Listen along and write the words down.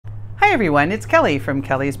Hi everyone, it's Kelly from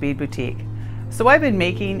Kellie's Bead Boutique. So I've been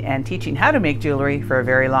making and teaching how to make jewelry for a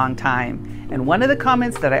very long time. And one of the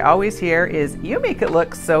comments that I always hear is, you make it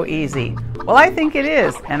look so easy. Well, I think it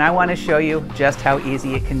is, and I want to show you just how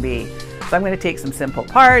easy it can be. So I'm going to take some simple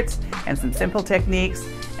parts and some simple techniques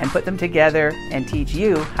and put them together and teach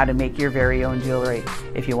you how to make your very own jewelry.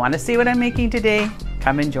 If you want to see what I'm making today,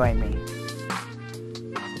 come and join me.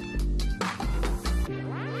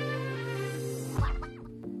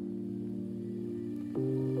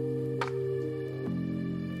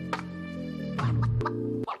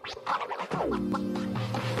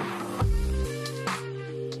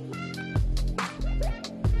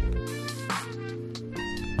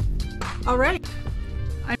 All right,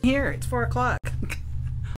 I'm here. It's 4 o'clock.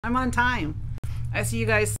 I'm on time. I see you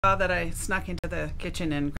guys saw that I snuck into the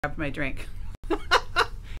kitchen and grabbed my drink.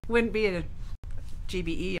 Wouldn't be a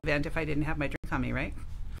GBE event if I didn't have my drink on me, right?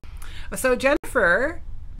 So Jennifer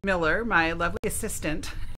Miller, my lovely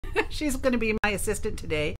assistant, she's going to be my assistant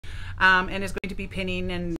today, and is going to be pinning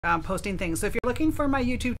and posting things. So if you're looking for my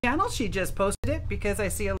YouTube channel, she just posted it because I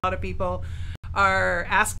see a lot of people are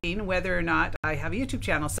asking whether or not I have a YouTube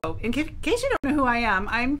channel. So in case you don't know who I am,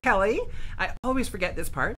 I'm Kelly. I always forget this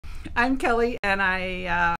part. I'm Kelly, and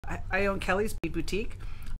I own Kellie's Bead Boutique.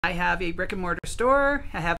 I have a brick and mortar store.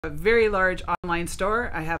 I have a very large online store.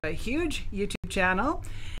 I have a huge YouTube channel,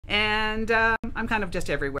 and I'm kind of just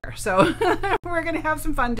everywhere. So we're going to have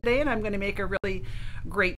some fun today, and I'm going to make a really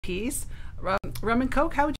great piece. Rum and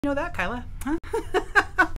Coke, how would you know that, Kyla? Huh?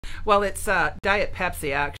 Well, it's Diet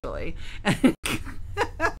Pepsi, actually.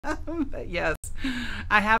 But yes,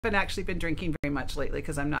 I haven't actually been drinking very much lately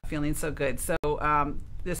because I'm not feeling so good. So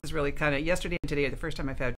this is really kind of, yesterday and today are the first time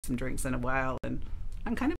I've had some drinks in a while, and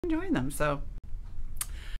I'm kind of enjoying them. So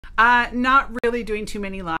not really doing too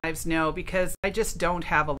many lives, no, because I just don't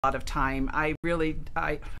have a lot of time. I barely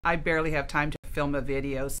have time to film a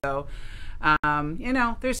video. So, you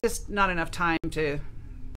know, there's just not enough time to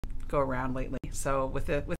go around lately. So with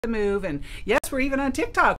the move, and yes, we're even on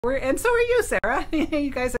TikTok. And so are you, Sarah. You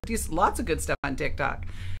guys do lots of good stuff on TikTok.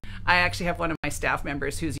 I actually have one of my staff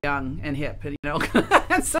members who's young and hip, and you know,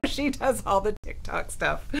 and so she does all the TikTok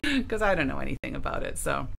stuff because I don't know anything about it.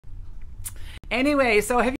 So anyway,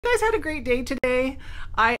 so have you guys had a great day today?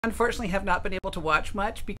 I unfortunately have not been able to watch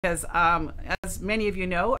much because, as many of you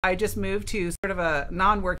know, I just moved to sort of a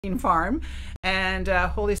non-working farm, and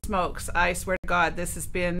holy smokes, I swear to God, this has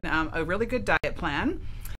been a really good diet plan.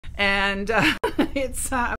 And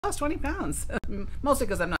it's I've lost 20 pounds, mostly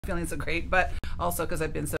because I'm not feeling so great, but also because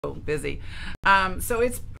I've been so busy. So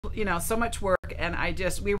it's, you know, so much work, and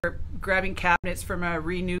we were grabbing cabinets from a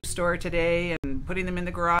Renew store today and putting them in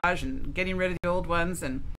the garage and getting rid of the old ones.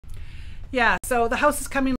 And yeah, so the house is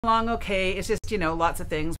coming along okay. It's just, you know, lots of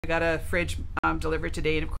things. We got a fridge delivered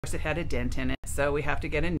today, and of course it had a dent in it, so we have to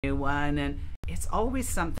get a new one, and it's always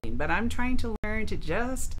something. But I'm trying to learn to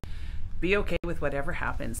just be okay with whatever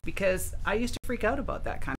happens, because I used to freak out about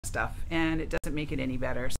that kind of stuff, and it doesn't make it any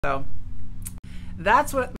better. So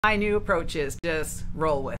that's what my new approach is, just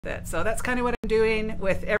roll with it. So that's kind of what I'm doing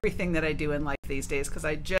with everything that I do in life these days, because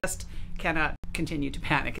I just cannot continue to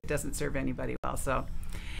panic. It doesn't serve anybody well. So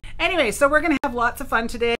anyway, so we're going to have lots of fun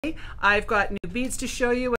today. I've got new beads to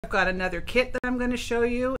show you. I've got another kit that I'm going to show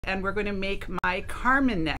you, and we're going to make my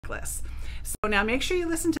Carmen necklace. So now make sure you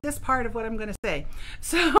listen to this part of what I'm going to say.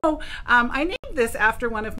 So I named this after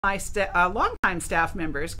one of my longtime staff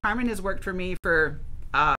members. Carmen has worked for me for,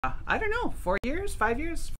 I don't know, 4 years, 5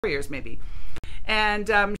 years, 4 years maybe. And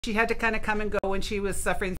she had to kind of come and go when she was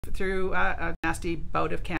suffering through a nasty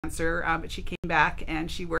bout of cancer, but she came back, and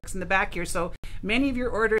she works in the back here. So many of your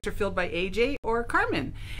orders are filled by AJ or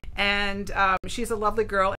Carmen. And she's a lovely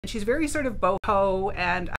girl, and she's very sort of boho.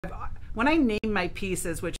 And when I name my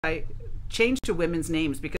pieces, which I changed to women's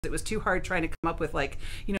names because it was too hard trying to come up with, like,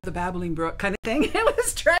 you know, the Babbling Brook kind of thing. It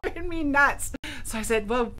was driving me nuts. So I said,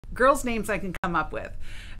 well, girls' names I can come up with.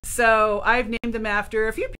 So I've named them after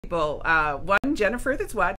a few people. One, Jennifer,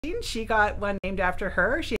 that's watching, she got one named after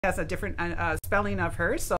her. She has a different spelling of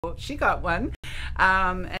hers, so she got one.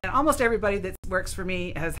 And almost everybody that works for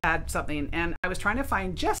me has had something. And I was trying to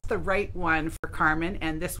find just the right one for Carmen,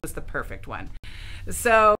 and this was the perfect one.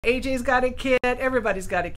 So AJ's got a kit, everybody's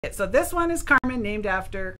got a kit. So this one is Carmen, named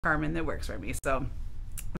after Carmen that works for me. So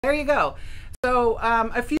there you go. So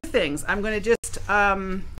a few things. I'm going to just,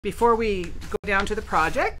 before we go down to the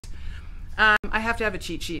project, I have to have a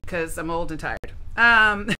cheat sheet because I'm old and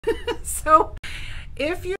tired. So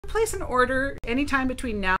if you place an order anytime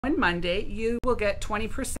between now and Monday, you will get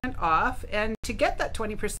 20% off. And to get that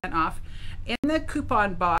 20% off, in the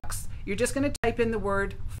coupon box, you're just going to type in the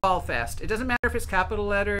word Fall Fest. It doesn't matter if it's capital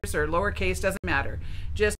letters or lowercase, doesn't matter.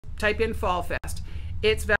 Just type in Fall Fest.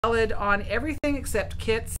 It's valid on everything except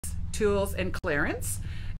kits, tools, and clearance.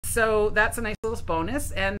 So that's a nice little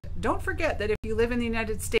bonus. And don't forget that if you live in the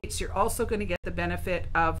United States, you're also going to get the benefit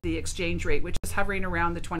of the exchange rate, which is hovering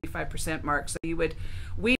around the 25% mark. So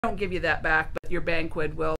we don't give you that back, but your bank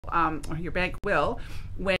will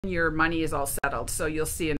when your money is all settled. So you'll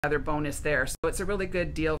see another bonus there. So it's a really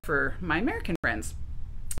good deal for my American friends.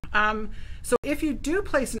 So if you do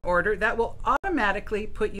place an order, that will automatically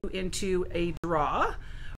put you into a draw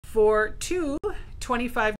for 2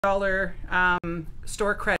 $25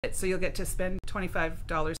 store credits. So you'll get to spend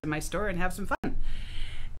 $25 in my store and have some fun.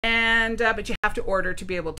 And but you have to order to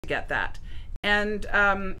be able to get that. And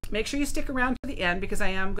make sure you stick around to the end, because I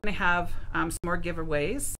am going to have some more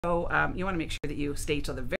giveaways. So you want to make sure that you stay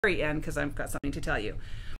till the very end, because I've got something to tell you.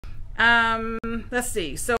 Let's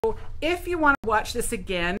see. So if you want to watch this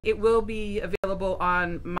again, it will be available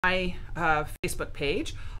on my Facebook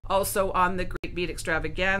page, also on the Great Bead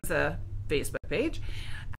Extravaganza Facebook page.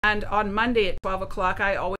 And on Monday at 12 o'clock,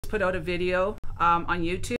 I always put out a video on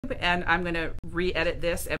YouTube, and I'm going to re-edit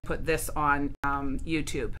this and put this on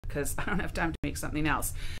YouTube, because I don't have time to make something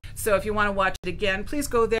else. So if you want to watch it again, please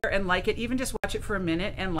go there and like it. Even just watch it for a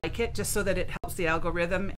minute and like it, just so that it helps the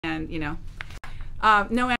algorithm. And, you know,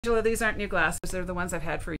 no, Angela, these aren't new glasses. They're the ones I've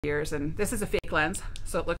had for years. And this is a fake lens,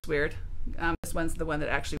 so it looks weird. This one's the one that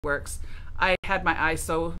actually works. I had my eye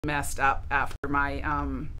so messed up after my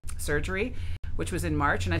surgery, which was in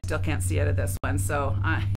March, and I still can't see out of this one. So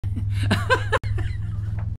I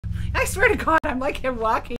swear to God, I'm like a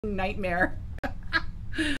walking nightmare.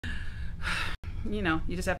 You know,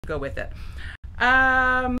 you just have to go with it.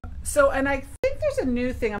 So, and I think there's a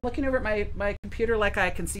new thing. I'm looking over at my computer like I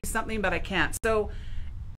can see something, but I can't. So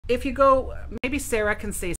if you go, maybe Sarah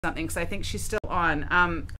can say something, because I think she's still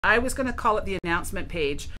on. I was going to call it the announcement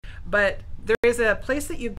page, but there is a place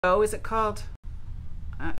that you go. Is it called?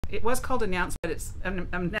 It was called announcements, and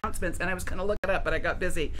I was going to look it up, but I got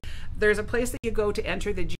busy. There's a place that you go to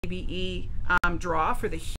enter the GBE draw for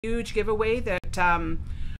the huge giveaway that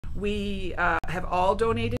we have all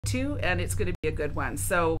donated to, and it's going to be a good one.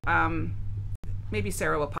 So maybe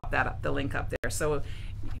Sarah will pop that up, the link up there. So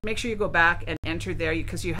make sure you go back and enter there,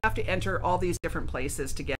 because you have to enter all these different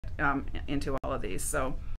places to get into all of these.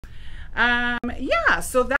 So yeah,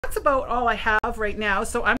 so that's about all I have right now.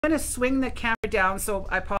 So I'm going to swing the camera down, so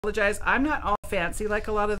I apologize. I'm not all fancy like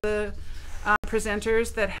a lot of the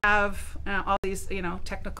presenters that have all these, you know,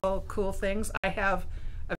 technical cool things. I have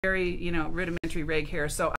a very, you know, rudimentary rig here.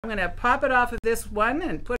 So I'm going to pop it off of this one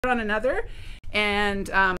and put it on another. And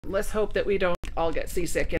let's hope that we don't all get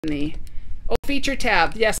seasick in the feature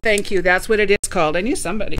tab. Yes, thank you. That's what it is called. I knew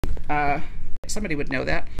somebody would know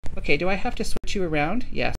that. Okay, do I have to switch you around?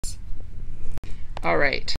 Yes. All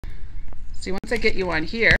right. See, once I get you on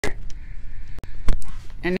here,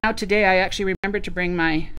 and now today I actually remembered to bring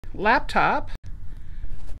my laptop.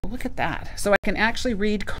 Well, look at that. So I can actually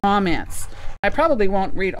read comments. I probably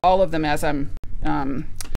won't read all of them as I'm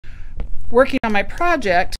working on my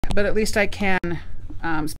project, but at least I can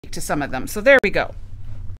speak to some of them. So there we go.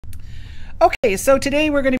 Okay, so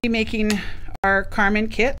today we're going to be making our Carmen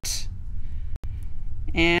kit,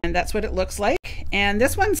 and that's what it looks like. And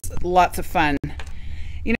this one's lots of fun.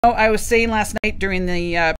 You know, I was saying last night during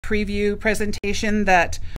the preview presentation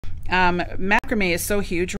that macrame is so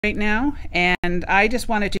huge right now, and I just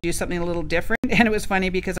wanted to do something a little different. And it was funny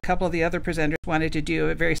because a couple of the other presenters wanted to do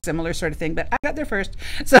a very similar sort of thing, but I got there first,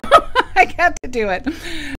 so I got to do it.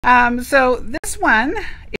 So this one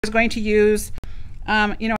is going to use,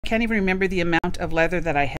 you know, I can't even remember the amount of leather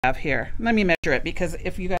that I have here. Let me measure it, because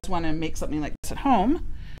if you guys want to make something like this at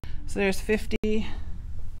home, so there's 50.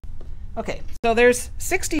 Okay, so there's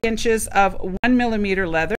 60 inches of 1 millimeter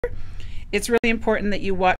leather. It's really important that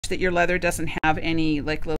you watch that your leather doesn't have any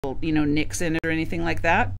like little, you know, nicks in it or anything like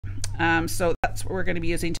that. So that's what we're going to be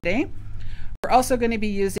using today. We're also going to be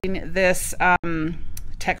using this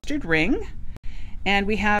textured ring, and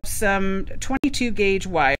we have some 22 gauge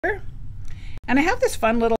wire. And I have this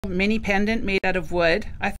fun little mini pendant made out of wood.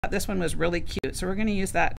 I thought this one was really cute, so we're going to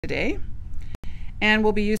use that today. And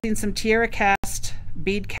we'll be using some Tierra Cast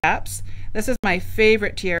bead caps. This is my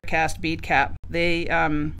favorite Tierra Cast bead cap.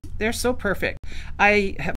 They're so perfect.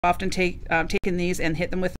 I have often taken these and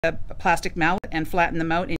hit them with a plastic mallet and flatten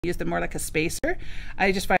them out and use them more like a spacer.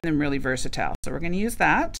 I just find them really versatile. So we're going to use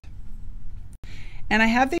that. And I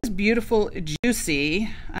have these beautiful juicy,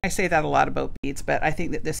 I say that a lot about beads, but I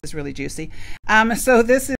think that this is really juicy. So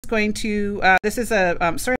this is going to, this is a,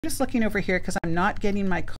 sorry, I'm just looking over here because I'm not getting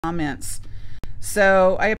my comments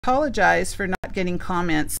So I apologize for not getting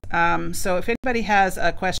comments. So if anybody has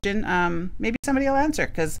a question, maybe somebody will answer,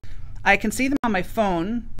 because I can see them on my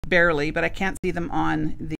phone barely, but I can't see them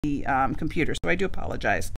on the computer. So I do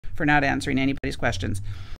apologize for not answering anybody's questions.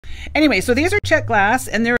 Anyway, so these are check glass,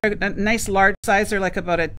 and they're a nice large size. They're like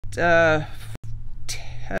about a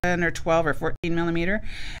 10 or 12 or 14 millimeter.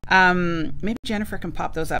 Maybe Jennifer can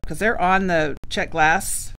pop those up, because they're on the check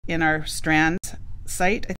glass in our Strand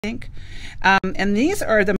site, I think. And these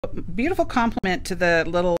are the beautiful complement to the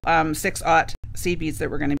little 6/0 seed beads that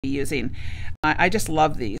we're going to be using. I just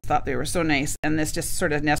love these, thought they were so nice, and this just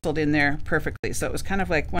sort of nestled in there perfectly. So it was kind of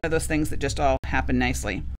like one of those things that just all happened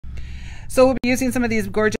nicely. So we'll be using some of these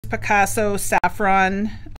gorgeous Picasso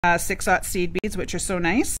saffron 6/0 seed beads, which are so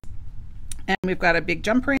nice. And we've got a big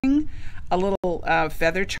jump ring, a little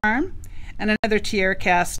feather charm, and another tiara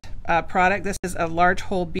cast product. This is a large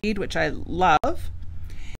hole bead, which I love.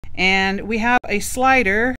 And we have a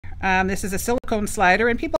slider. This is a silicone slider,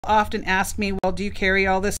 and people often ask me, well, do you carry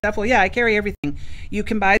all this stuff? Well, yeah, I carry everything. You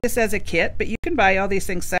can buy this as a kit, but you can buy all these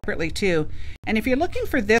things separately too. And if you're looking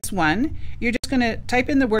for this one, you're just going to type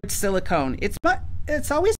in the word silicone.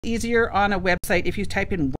 It's always easier on a website if you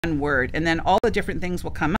type in one word, and then all the different things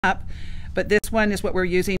will come up. But this one is what we're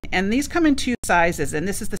using, and these come in 2 sizes, and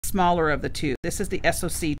this is the smaller of the 2. This is the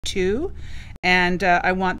SOC 2, and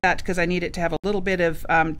I want that because I need it to have a little bit of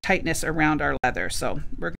tightness around our leather. So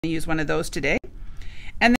we're going to use one of those today.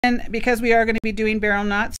 And then because we are going to be doing barrel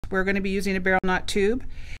knots, we're going to be using a barrel knot tube.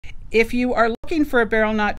 If you are looking for a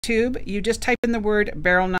barrel knot tube, you just type in the word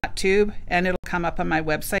barrel knot tube, and it'll come up on my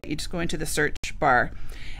website. You just go into the search bar.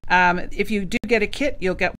 If you do get a kit,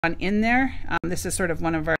 you'll get one in there. This is sort of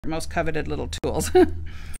one of our most coveted little tools.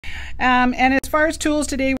 And as far as tools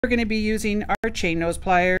today, we're going to be using our chain nose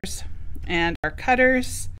pliers and our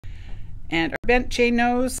cutters and our bent chain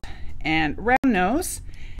nose and round nose.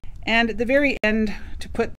 And at the very end, to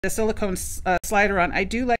put the silicone slider on, I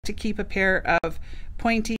do like to keep a pair of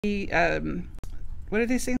pointy, what are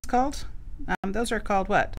these things called? Those are called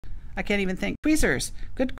what? I can't even think. Tweezers.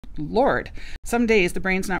 Good Lord. Some days the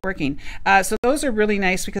brain's not working. So those are really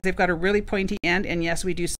nice because they've got a really pointy end, and yes,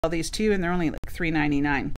 we do sell these too, and they're only like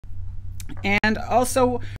 $3.99. And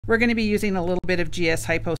also, we're going to be using a little bit of GS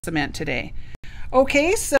Hypo cement today.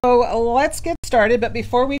 Okay, so let's get started, but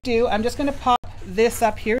before we do, I'm just going to pop this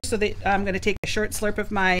up here so that I'm going to take a short slurp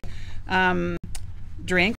of my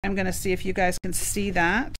drink. I'm going to see if you guys can see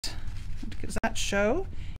that. Does that show?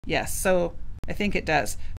 Yes, so I think it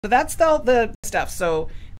does. So that's the stuff. So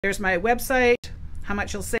there's my website, how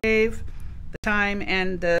much you'll save, the time,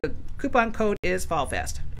 and the coupon code is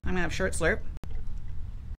FallFest. I'm going to have a short slurp.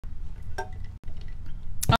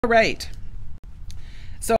 All right.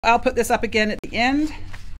 So I'll put this up again at the end,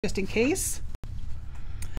 just in case.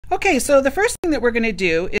 Okay, so the first thing that we're going to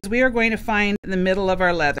do is we are going to find the middle of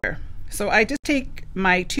our leather. So I just take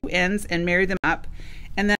my 2 ends and marry them up,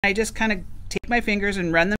 and then I just kind of take my fingers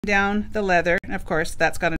and run them down the leather, and of course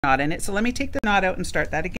that's got a knot in it. So let me take the knot out and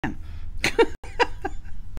start that again.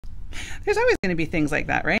 There's always going to be things like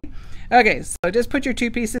that, right? Okay, so just put your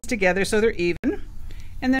 2 pieces together so they're even,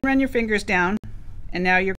 and then run your fingers down, and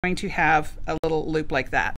now you're going to have a little loop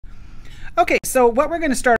like that. Okay, so what we're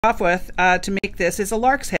going to start off with to make this is a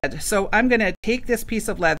lark's head. So I'm going to take this piece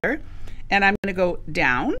of leather and I'm going to go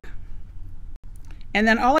down, and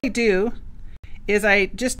then all I do is I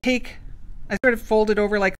just I sort of fold it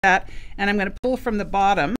over like that, and I'm going to pull from the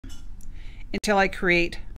bottom until I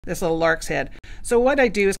create this little lark's head. So what I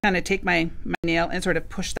do is kind of take my nail and sort of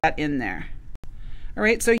push that in there. All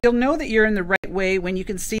right, so you'll know that you're in the right way when you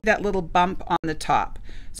can see that little bump on the top.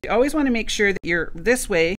 So you always want to make sure that you're this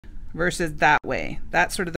way versus that way.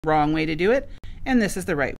 That's sort of the wrong way to do it, and this is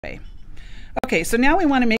the right way. Okay, so now we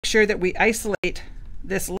want to make sure that we isolate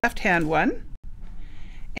this left hand one,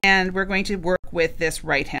 and we're going to work with this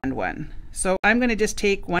right hand one. So I'm going to just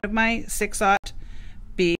take one of my 6/0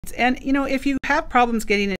 beads, and you know, if you have problems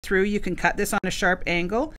getting it through, you can cut this on a sharp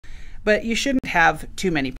angle, but you shouldn't have too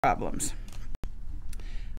many problems.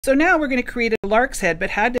 So now we're going to create a lark's head,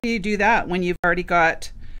 but how do you do that when you've already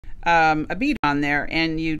got a bead on there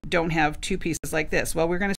and you don't have 2 pieces like this? Well,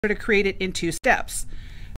 we're going to sort of create it in 2 steps.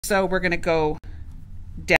 So we're going to go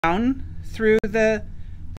down through the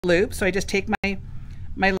loop. So I just take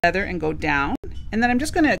my leather and go down, and then I'm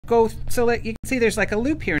just going to go so that you can see there's like a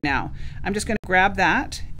loop here now. I'm just going to grab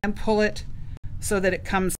that and pull it so that it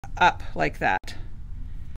comes up like that.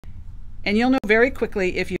 And you'll know very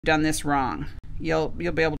quickly if you've done this wrong. You'll be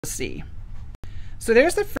able to see. So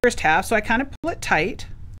there's the first half. So I kind of pull it tight,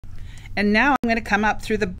 and now I'm going to come up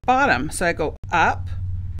through the bottom. So I go up,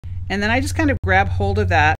 and then I just kind of grab hold of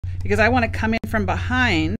that because I want to come in from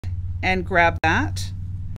behind and grab that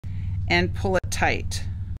and pull it tight.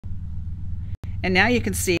 And now you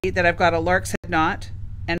can see that I've got a lark's head knot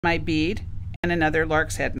and my bead and another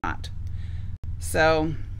lark's head knot.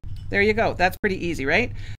 So there you go. That's pretty easy,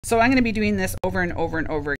 right? So I'm going to be doing this over and over and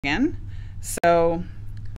over again. So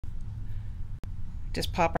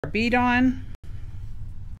just pop our bead on.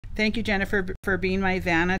 Thank you, Jennifer, for being my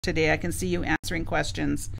Vanna today. I can see you answering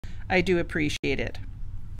questions. I do appreciate it.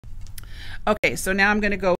 Okay, so now I'm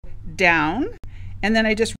going to go down, and then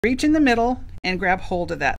I just reach in the middle and grab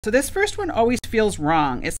hold of that. So this first one always feels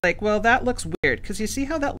wrong. It's like, well, that looks weird, because you see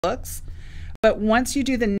how that looks? But once you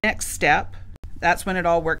do the next step, that's when it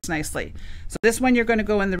all works nicely. So this one, you're going to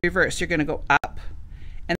go in the reverse. You're going to go up,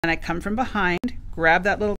 and then I come from behind, grab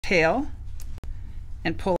that little tail,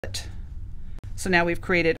 and pull it. So now we've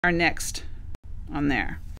created our next on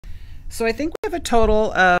there. So I think we have a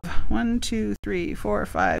total of 1, 2, 3, 4,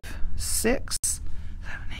 5, 6, 7,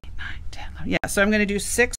 8, 9, 10, 11. Yeah, so I'm going to do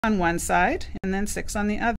 6 on one side and then 6 on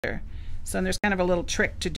the other. So there's kind of a little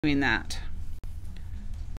trick to doing that.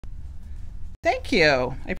 Thank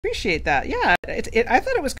you. I appreciate that. Yeah, I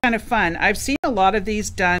thought it was kind of fun. I've seen a lot of these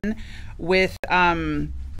done with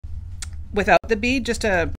without the bead, just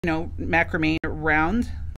a macrame around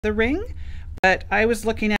the ring. But I was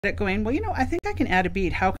looking at it going, well, I think I can add a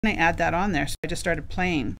bead. How can I add that on there? So I just started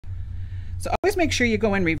playing. So always make sure you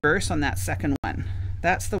go in reverse on that second one.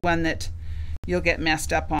 That's the one that you'll get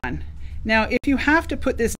messed up on. Now, if you have to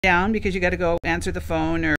put this down because you got to go answer the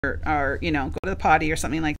phone or go to the potty or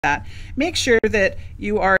something like that, make sure that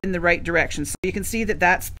you are in the right direction. So you can see that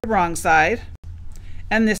that's the wrong side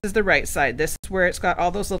and this is the right side. This is where it's got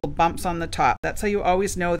all those little bumps on the top. That's how you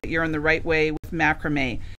always know that you're in the right way with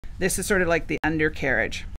macrame. This is sort of like the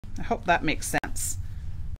undercarriage. I hope that makes sense.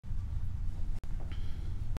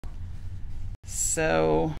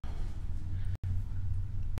 So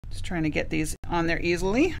just trying to get these on there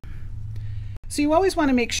easily. So you always want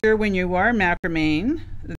to make sure when you are macrame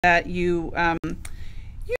that you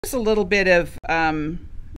use a little bit of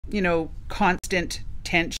constant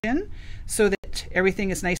tension so that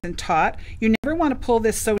everything is nice and taut. You never want to pull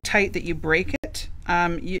this so tight that you break it.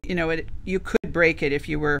 You could break it if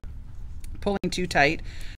you were pulling too tight.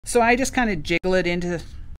 So I just kind of jiggle it into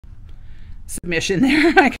submission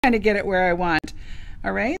there. I kind of get it where I want.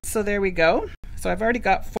 All right, so there we go. So I've already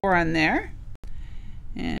got 4 on there.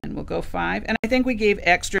 And we'll go 5. And I think we gave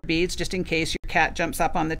extra beads just in case your cat jumps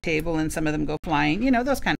up on the table and some of them go flying.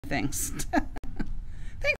 Those kind of things.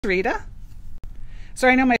 Thanks, Rita.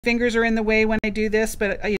 Sorry, I know my fingers are in the way when I do this,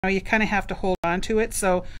 but you kind of have to hold on to it.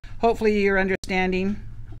 So hopefully you're understanding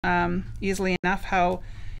easily enough how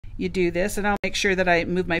you do this. And I'll make sure that I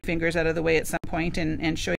move my fingers out of the way at some point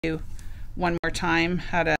and show you one more time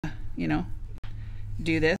how to,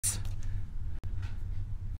 do this.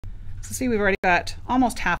 So see, we've already got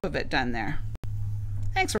almost half of it done there.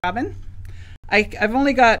 Thanks, Robin. I've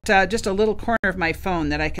only got just a little corner of my phone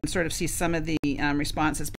that I can sort of see some of the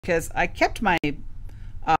responses because I kept my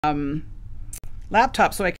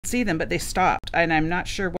laptop so I could see them, but they stopped, and I'm not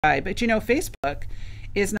sure why. But Facebook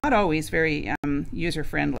is not always very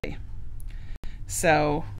user-friendly.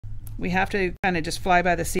 So we have to kind of just fly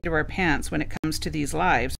by the seat of our pants when it comes to these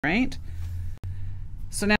lives, right?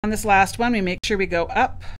 So now on this last one, we make sure we go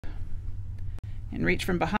up and reach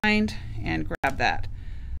from behind and grab that.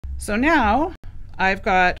 So now I've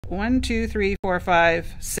got 1, 2, 3, 4,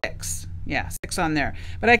 5, 6. Yeah, 6 on there.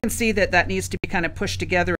 But I can see that that needs to be kind of pushed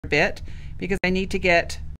together a bit because I need to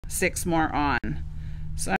get 6 more on.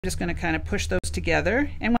 So I'm just going to kind of push those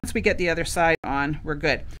together. And once we get the other side on, we're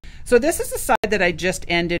good. So this is the side that I just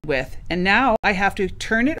ended with. And now I have to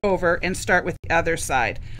turn it over and start with the other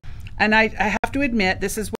side. And I have to admit,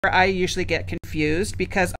 this is where I usually get confused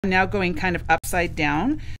because I'm now going kind of upside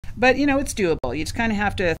down. But, it's doable. You just kind of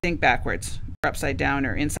have to think backwards or upside down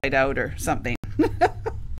or inside out or something. Yeah,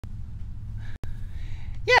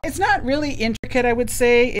 it's not really intricate, I would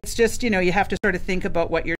say. It's just, you have to sort of think about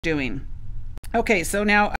what you're doing. Okay, so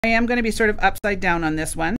now I am going to be sort of upside down on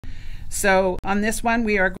this one. So on this one,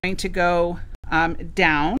 we are going to go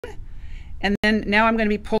down. And then now I'm going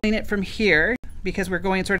to be pulling it from here because we're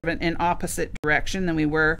going sort of an opposite direction than we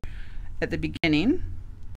were at the beginning.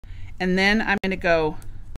 And then I'm going to go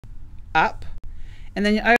up. And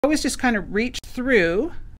then I always just kind of reach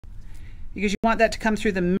through because you want that to come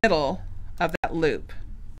through the middle of that loop.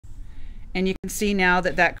 And you can see now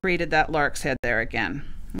that that created that lark's head there again.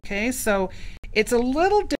 Okay, so it's a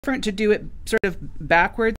little different to do it sort of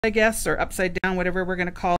backwards, I guess, or upside down, whatever we're going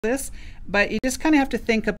to call this, but you just kind of have to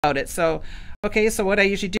think about it. So, okay, so what I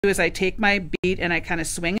usually do is I take my bead and I kind of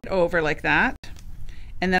swing it over like that,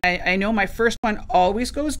 And then I know my first one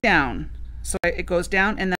always goes down. So it goes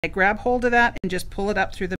down, and then I grab hold of that and just pull it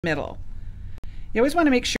up through the middle. You always want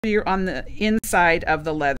to make sure you're on the inside of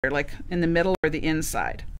the leather, like in the middle or the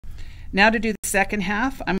inside. Now to do the second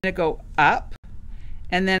half, I'm going to go up,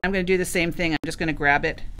 and then I'm going to do the same thing. I'm just going to grab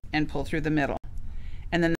it and pull through the middle.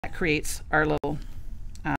 And then that creates our little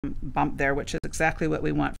bump there, which is exactly what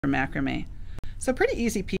we want for macrame. So pretty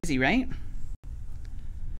easy peasy, right?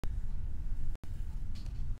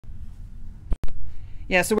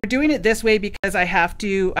 Yeah, so we're doing it this way because I have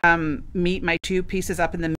to meet my two pieces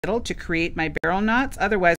up in the middle to create my barrel knots.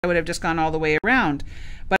 Otherwise, I would have just gone all the way around.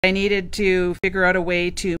 But I needed to figure out a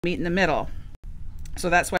way to meet in the middle. So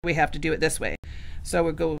that's why we have to do it this way. So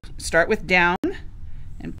we'll go start with down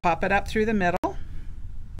and pop it up through the middle.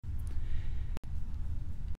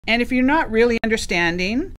 And if you're not really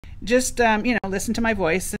understanding, just you know, listen to my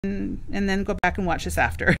voice and then go back and watch this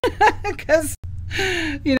after. Because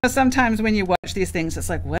you know, sometimes when you watch these things, it's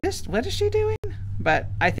like, what is she doing? But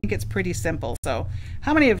I think it's pretty simple. So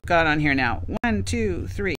how many have got on here now? 1, 2,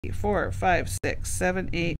 3, 4, 5, 6, 7,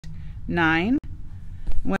 8, 9.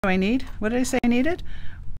 What do I need? What did I say I needed?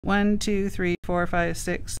 1, 2, 3, 4, 5,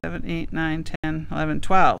 6, 7, 8, 9, 10, 11,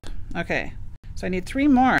 12. Okay, so I need 3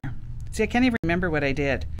 more. See, I can't even remember what I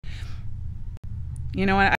did. You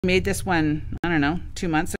know what? I made this one, I don't know, 2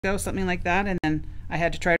 months ago, something like that, and then I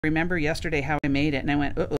had to try to remember yesterday how I made it, and I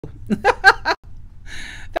went, uh-oh.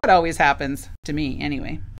 That always happens to me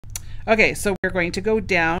anyway. Okay, so we're going to go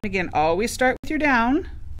down. Again, always start with your down.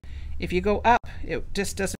 If you go up, it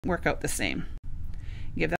just doesn't work out the same.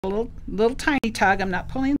 Give that a little tiny tug. I'm not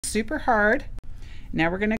pulling super hard. Now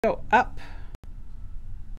we're going to go up.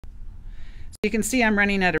 So you can see I'm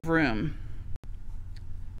running out of room.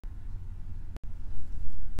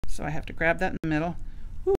 So I have to grab that in the middle.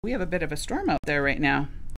 Ooh, we have a bit of a storm out there right now.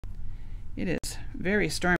 It is very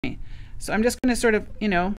stormy. So I'm just going to sort of, you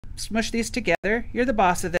know, smush these together. You're the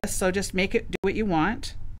boss of this, so just make it do what you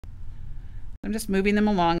want. I'm just moving them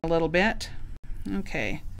along a little bit.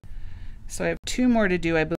 Okay. So I have 2 more to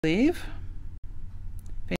do, I believe.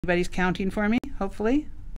 If anybody's counting for me, hopefully.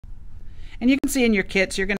 And you can see in your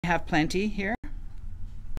kits, you're going to have plenty here.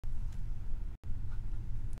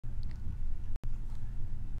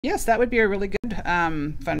 Yes, that would be a really good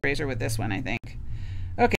fundraiser with this one, I think.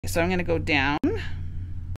 Okay, so I'm going to go down.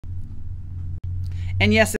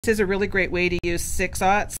 And yes, this is a really great way to use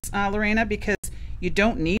 6/0, Lorena, because you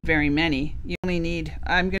don't need very many. You only need,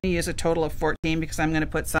 I'm going to use a total of 14 because I'm going to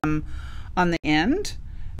put some on the end,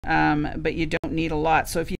 but you don't need a lot.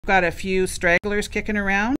 So if you've got a few stragglers kicking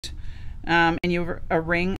around and you have a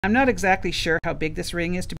ring, I'm not exactly sure how big this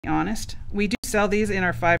ring is, to be honest. We do sell these in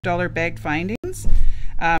our $5 bagged findings.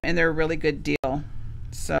 And they're a really good deal.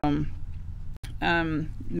 So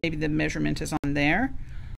maybe the measurement is on there.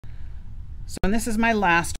 So and this is my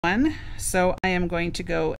last one. So I am going to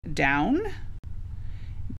go down,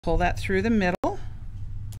 pull that through the middle,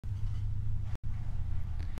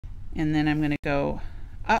 and then I'm going to go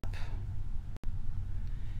up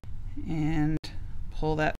and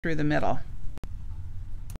pull that through the middle.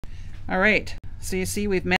 All right, so you see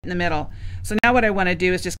we've met in the middle. So now what I want to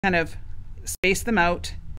do is just kind of space them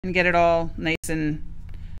out and get it all nice and,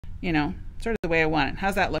 you know, sort of the way I want it.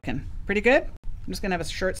 How's that looking? Pretty good? I'm just going to have a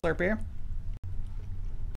short slurp here.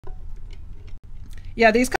 Yeah,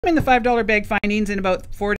 these come in the $5 bag findings in about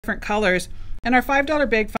 4 different colors. And our $5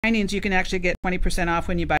 bag findings, you can actually get 20% off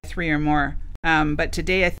when you buy 3 or more. But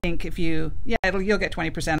today, I think if you, yeah, you'll get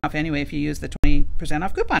 20% off anyway if you use the 20%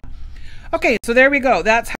 off coupon. Okay, so there we go.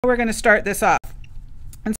 That's how we're going to start this off.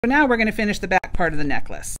 And so now we're going to finish the back part of the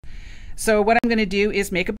necklace. So what I'm going to do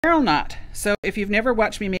is make a barrel knot. So if you've never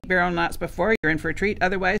watched me make barrel knots before, you're in for a treat.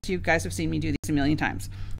 Otherwise, you guys have seen me do these a million times.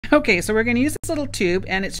 Okay, so we're going to use this little tube,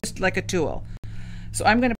 and it's just like a tool. So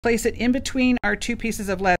I'm going to place it in between our 2 pieces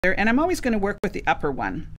of leather, and I'm always going to work with the upper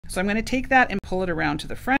one. So I'm going to take that and pull it around to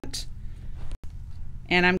the front,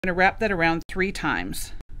 and I'm going to wrap that around 3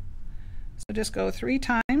 times. So just go 3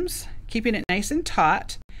 times, keeping it nice and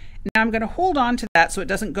taut. Now I'm going to hold on to that so it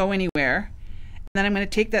doesn't go anywhere. And then I'm going to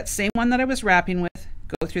take that same one that I was wrapping with,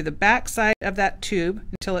 go through the back side of that tube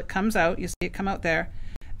until it comes out. You see it come out there.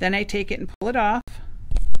 Then I take it and pull it off.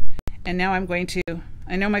 And now I'm going to,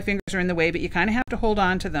 I know my fingers are in the way, but you kind of have to hold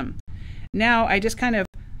on to them. Now I just kind of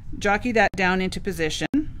jockey that down into position.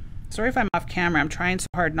 Sorry if I'm off camera. I'm trying so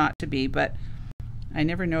hard not to be, but I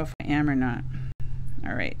never know if I am or not.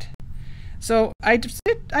 All right. So I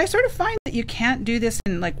sort of find that you can't do this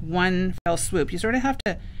in like one fell swoop. You sort of have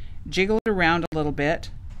to jiggle it around a little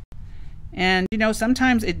bit. And you know,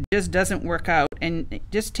 sometimes it just doesn't work out, and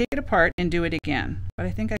just take it apart and do it again. But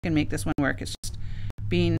I think I can make this one work. It's just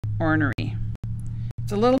being ornery.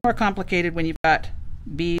 It's a little more complicated when you've got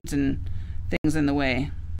beads and things in the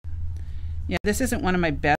way. Yeah, this isn't one of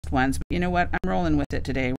my best ones, but you know what? I'm rolling with it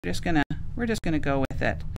today. We're just gonna go with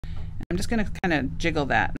it. I'm just gonna kind of jiggle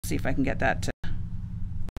that and see if I can get that to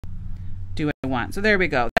do what I want. So there we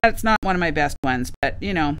go. That's not one of my best ones, but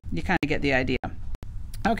you know, you kind of get the idea.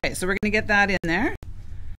 Okay, so we're gonna get that in there.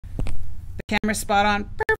 The camera's spot on.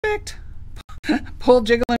 Perfect. Pull,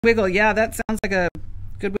 jiggle, and wiggle. Yeah, that sounds like a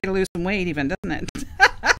good way to lose some weight even, doesn't it?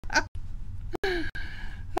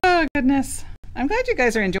 Oh, goodness. I'm glad you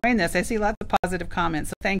guys are enjoying this. I see lots of positive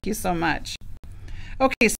comments, so thank you so much.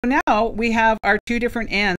 Okay, so now we have our two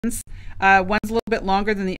different ends. One's a little bit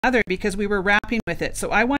longer than the other because we were wrapping with it.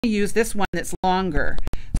 So I want to use this one that's longer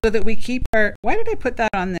so that we keep our... Why did I put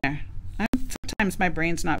that on there? Sometimes my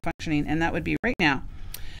brain's not functioning, and that would be right now.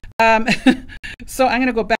 So I'm going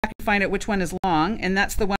to go back and find out which one is long, and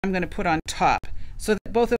that's the one I'm going to put on top so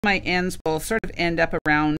that both of my ends will sort of end up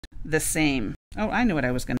around the same. Oh, I knew what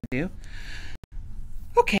I was going to do.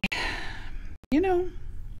 Okay, you know,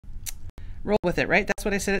 roll with it, right? That's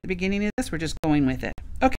what I said at the beginning of this. We're just going with it.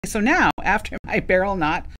 Okay, so now after my barrel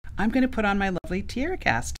knot, I'm going to put on my lovely tiara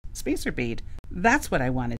cast spacer bead. That's what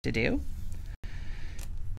I wanted to do.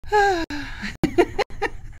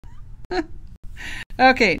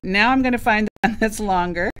 Okay, now I'm going to find the one that's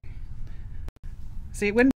longer. See,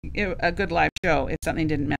 it wouldn't be a good live show if something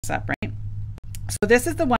didn't mess up, right? So this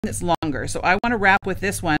is the one that's longer. So I want to wrap with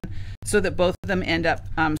this one so that both of them end up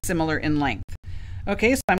similar in length.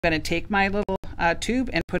 Okay, so I'm going to take my little tube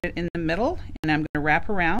and put it in the middle, and I'm going to wrap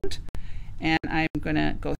around, and I'm going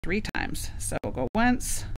to go 3 times. So we'll go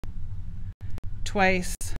once,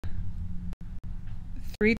 twice,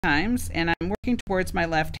 3 times, and I'm working towards my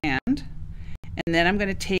left hand. And then I'm going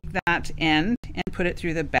to take that end and put it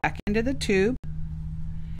through the back end of the tube,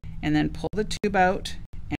 and then pull the tube out,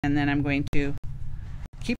 and then I'm going to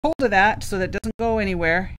keep hold of that so that it doesn't go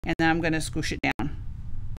anywhere, and then I'm going to squish it down.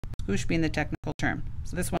 Squish being the technical term.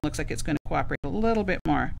 So this one looks like it's going to cooperate a little bit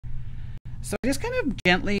more. So just kind of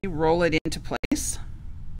gently roll it into place.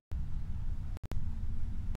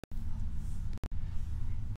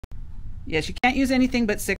 Yes, you can't use anything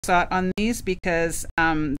but 6/0 on these because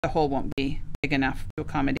the hole won't be big enough to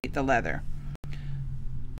accommodate the leather.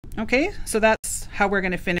 Okay, so that's how we're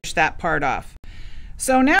going to finish that part off.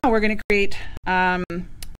 So now we're going to create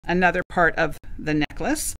another part of the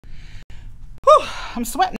necklace. Whew, I'm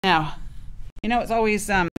sweating now. You know, it's always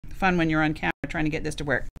fun when you're on camera trying to get this to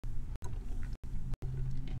work.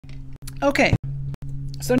 Okay,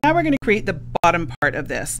 so now we're going to create the bottom part of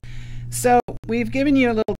this. So we've given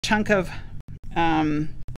you a little chunk of, I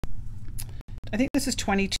think this is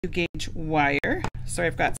 22 gauge wire. Sorry,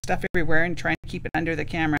 I've got stuff everywhere and trying to keep it under the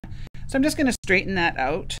camera. So I'm just going to straighten that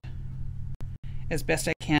out as best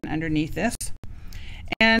I can underneath this.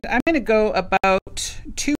 And I'm going to go about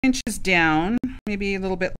 2 inches down, maybe a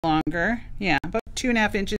little bit longer. Yeah, about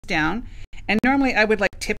 2.5 inches down. And normally I would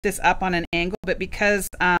like tip this up on an angle, but because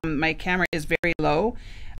my camera is very low,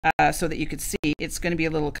 so that you could see, it's going to be a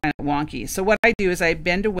little kind of wonky. So what I do is I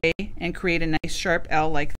bend away and create a nice sharp L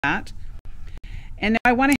like that. And now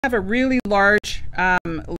I want to have a really large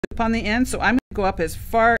loop on the end, so I'm going to go up as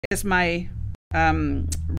far as my round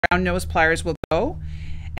nose pliers will go.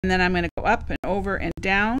 And then I'm going to go up and over and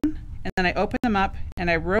down, and then I open them up and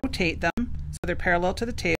I rotate them so they're parallel to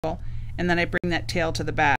the tail, and then I bring that tail to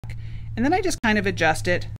the back. And then I just kind of adjust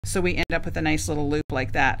it so we end up with a nice little loop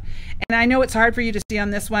like that. And I know it's hard for you to see on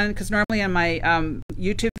this one because normally on my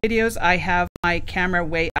YouTube videos I have my camera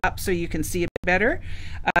way up so you can see it better.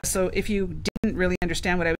 So if you didn't really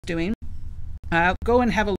understand what I was doing, go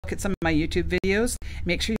and have a look at some of my YouTube videos.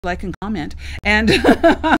 Make sure you like and comment. And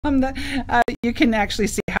you can actually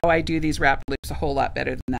see how I do these wrap loops a whole lot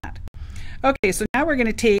better than that. Okay, so now we're going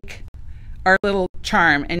to take our little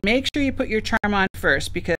charm, and make sure you put your charm on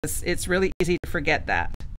first because it's really easy to forget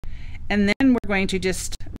that. And then we're going to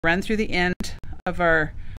just run through the end of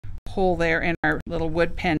our hole there in our little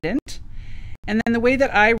wood pendant. And then the way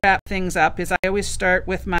that I wrap things up is I always start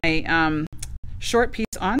with my short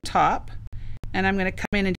piece on top, and I'm going to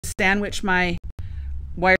come in and sandwich my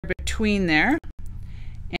wire between there.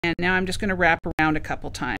 And now I'm just going to wrap around a couple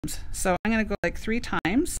times. So I'm going to go like 3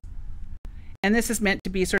 times. And this is meant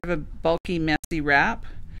to be sort of a bulky, messy wrap.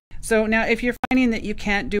 So now if you're finding that you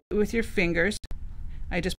can't do it with your fingers,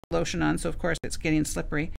 I just put lotion on, so of course it's getting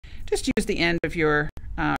slippery. Just use the end of your,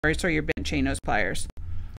 your bent chain nose pliers.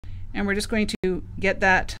 And we're just going to get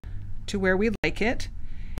that to where we like it.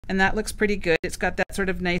 And that looks pretty good. It's got that sort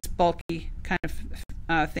of nice, bulky kind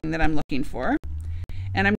of thing that I'm looking for.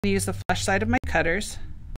 And I'm going to use the flush side of my cutters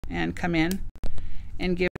and come in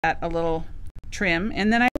and give that a little trim.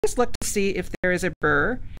 And then I just look to see if there is a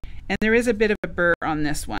burr, and there is a bit of a burr on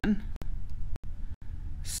this one.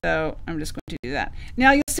 So I'm just going to do that.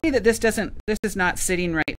 Now you'll see that this is not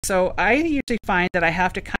sitting right. So I usually find that I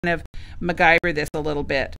have to kind of MacGyver this a little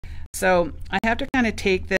bit. So I have to kind of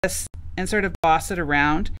take this and sort of boss it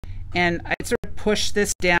around, and I sort of push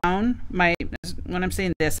this down. When I'm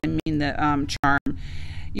saying this, I mean the charm.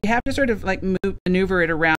 You have to sort of like maneuver it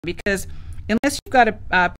around, because unless you've got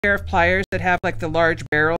a pair of pliers that have like the large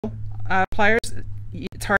barrel pliers,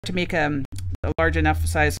 it's hard to make a large enough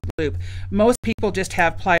size loop. Most people just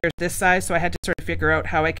have pliers this size, so I had to sort of figure out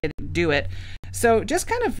how I could do it. So just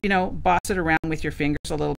kind of, you know, boss it around with your fingers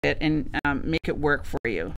a little bit and make it work for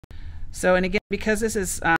you. So, and again, because this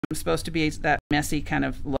is supposed to be that messy kind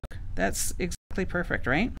of look, that's exactly perfect,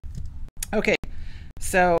 right? Okay,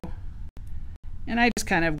 so, and I just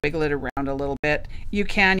kind of wiggle it around a little bit. You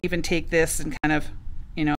can even take this and kind of,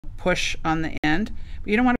 you know, push on the end,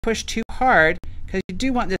 but you don't want to push too hard, because you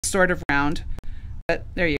do want this sort of round. But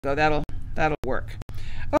there you go, that'll work.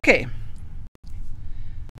 Okay,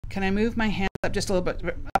 can I move my hands up just a little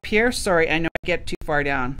bit up here? Sorry, I know I get too far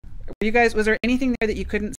down. You guys, was there anything there that you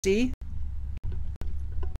couldn't see?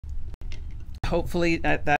 Hopefully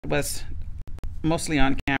that was mostly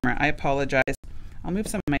on camera. I apologize. I'll move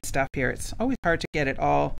some of my stuff here. It's always hard to get it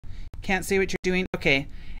all. Can't see what you're doing. Okay,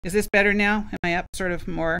 is this better now? Am I up sort of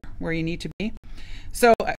more where you need to be?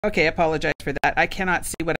 So, okay, I apologize for that. I cannot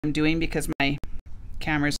see what I'm doing because my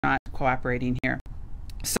camera's not cooperating here.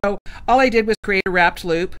 So all I did was create a wrapped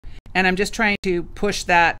loop, and I'm just trying to push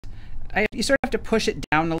that. You sort of have to push it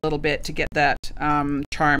down a little bit to get that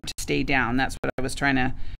charm to stay down. That's what I was trying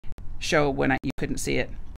to show when you couldn't see it.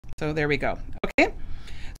 So there we go. Okay,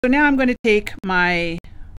 so now I'm going to take my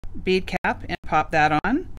bead cap and pop that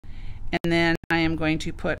on, and then I am going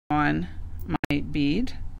to put on my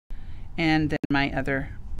bead and then my other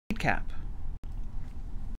bead cap.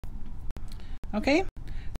 Okay,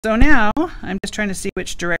 so now I'm just trying to see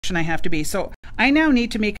which direction I have to be. So I now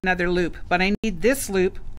need to make another loop, but I need this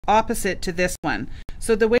loop opposite to this one.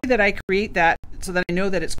 So the way that I create that so that I know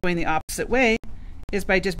that it's going the opposite way is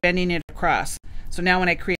by just bending it across. So now when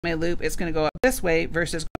I create my loop, it's going to go up this way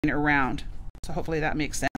versus going around. So hopefully that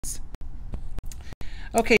makes sense.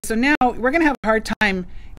 Okay, so now we're going to have a hard time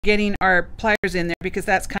getting our pliers in there because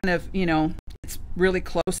that's kind of, you know, it's really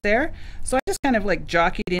close there. So I just kind of like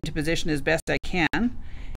jockey it into position as best I can,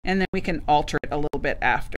 and then we can alter it a little bit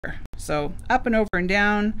after. So up and over and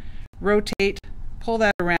down, rotate, pull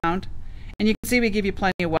that around, and you can see we give you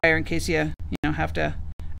plenty of wire in case you have to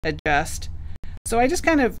adjust. So I just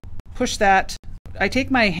kind of push that. I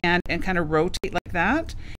take my hand and kind of rotate like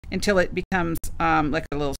that until it becomes like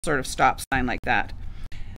a little sort of stop sign like that.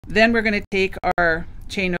 Then we're going to take our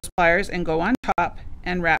chain nose pliers and go on top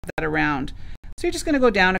and wrap that around. So you're just going to go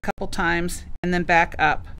down a couple times and then back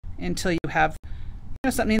up until you have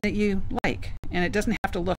something that you like, and it doesn't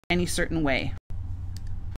have to look any certain way.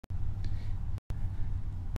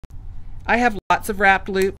 I have lots of wrapped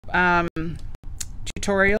loop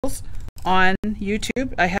tutorials on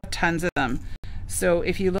YouTube. I have tons of them. So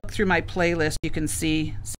if you look through my playlist, you can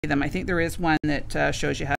see them. I think there is one that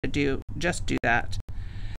shows you how to do that.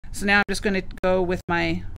 So now I'm just going to go with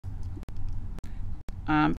my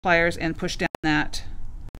pliers and push down that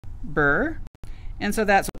burr. And so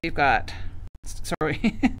that's what we've got.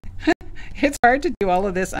 Sorry. It's hard to do all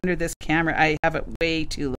of this under this camera. I have it way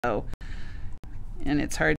too low. And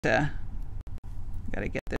it's hard to, gotta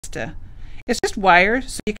get this to, it's just wire,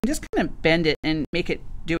 so you can just kind of bend it and make it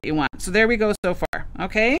do what you want. So there we go so far.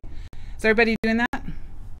 Okay? Is everybody doing that?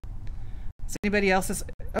 Is anybody else?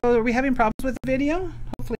 Oh, are we having problems with the video?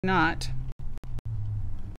 Hopefully not.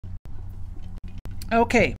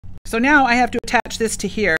 Okay, so now I have to attach this to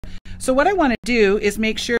here. So what I want to do is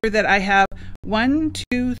make sure that I have 1,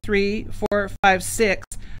 2, 3, 4, 5, 6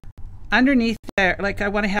 underneath there. Like I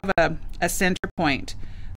want to have a center point.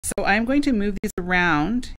 So I'm going to move these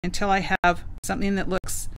around until I have something that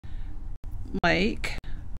looks like,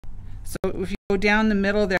 so if you go down the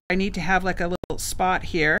middle there, I need to have like a little spot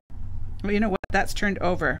here. Well, you know what? That's turned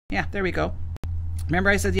over. Yeah, there we go. Remember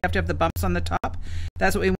I said you have to have the bumps on the top?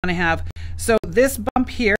 That's what we want to have. So this bump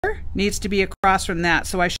here needs to be across from that.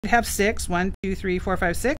 So I should have 6. 1, 2, 3, 4,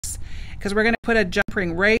 5, 6. Because we're going to put a jump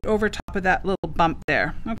ring right over top of that little bump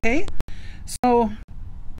there. Okay? So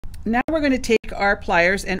now we're going to take our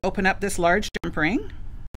pliers and open up this large jump ring.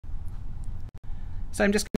 So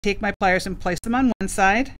I'm just going to take my pliers and place them on one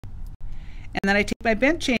side. And then I take my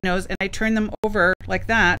bent chain nose and I turn them over like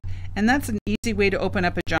that. And that's an easy way to open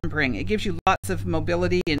up a jump ring. It gives you lots of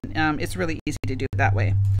mobility, and it's really easy to do it that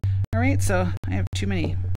way. All right, so I have too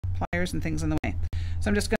many pliers and things in the way. So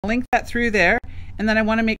I'm just going to link that through there, and then I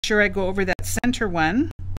want to make sure I go over that center one,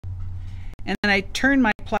 and then I turn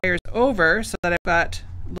my pliers over so that I've got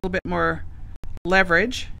a little bit more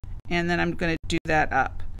leverage, and then I'm going to do that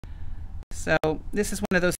up. So this is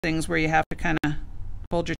one of those things where you have to kind of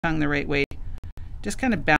hold your tongue the right way, just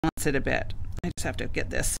kind of balance it a bit. I just have to get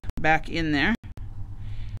this back in there.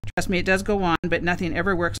 Trust me, it does go on, but nothing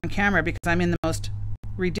ever works on camera because I'm in the most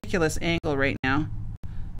ridiculous angle right now.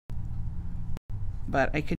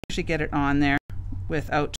 But I could usually get it on there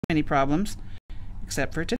without too many problems,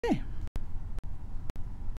 except for today.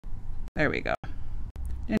 There we go.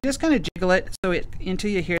 And just kind of jiggle it so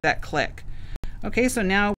until you hear that click. Okay, so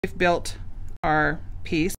now we've built our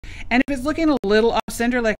piece. And if it's looking a little off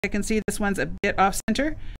center, like I can see this one's a bit off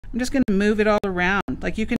center, I'm just going to move it all around.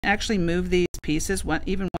 Like you can actually move these pieces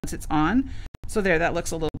even once it's on. So there, that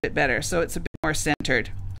looks a little bit better. So it's a bit more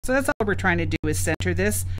centered. So that's all we're trying to do, is center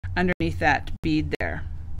this underneath that bead there.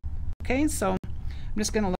 Okay, so I'm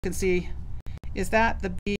just going to look and see, is that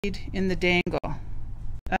the bead in the dangle?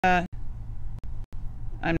 I'm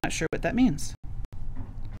not sure what that means.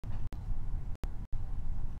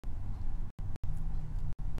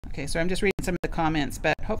 Okay, so I'm just reading some of the comments,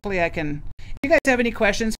 but hopefully I can, if you guys have any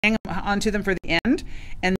questions, hang on to them for the end,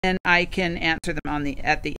 and then I can answer them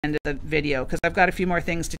at the end of the video, because I've got a few more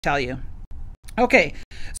things to tell you. Okay,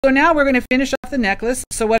 so now we're going to finish off the necklace.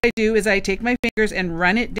 So what I do is I take my fingers and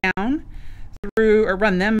run it down through, or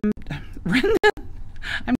run them,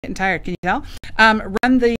 I'm getting tired, can you tell?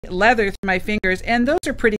 Run the leather through my fingers, and those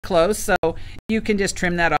are pretty close, so you can just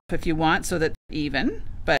trim that off if you want so that they're even,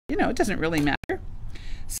 but you know, it doesn't really matter.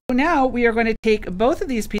 So now we are going to take both of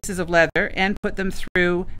these pieces of leather and put them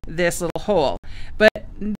through this little hole. But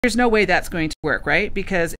there's no way that's going to work, right?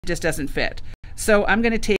 Because it just doesn't fit. So I'm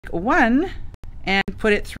going to take one and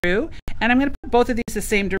put it through, and I'm going to put both of these the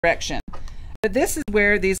same direction. But this is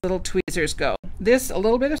where these little tweezers go. This, a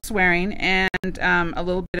little bit of swearing and a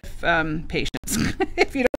little bit of patience.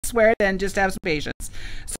 If you don't swear, then just have some patience.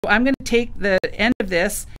 So I'm going to take the end of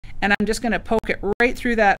this, and I'm just going to poke it right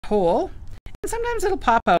through that hole. And sometimes it'll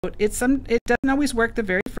pop out. It doesn't always work the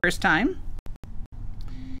very first time.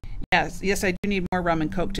 Yes, I do need more rum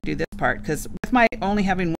and coke to do this part, because with my only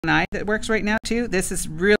having one eye that works right now too, this is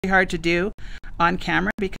really hard to do on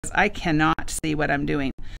camera because I cannot see what I'm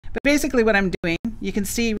doing. But basically what I'm doing, you can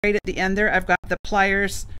see right at the end there, I've got the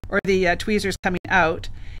pliers or the tweezers coming out,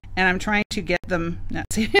 and I'm trying to get them,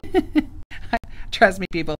 see, trust me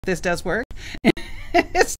people, this does work.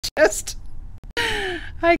 It's just,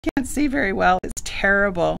 I can't see very well. It's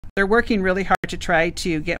terrible. They're working really hard to try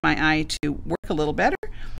to get my eye to work a little better,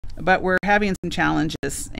 but we're having some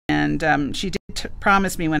challenges, and she did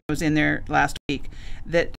promise me when I was in there last week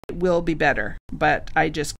that it will be better, but I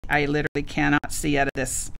literally cannot see out of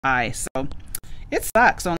this eye, so it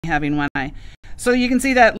sucks only having one eye. So you can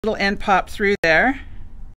see that little end pop through there,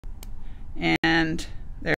 and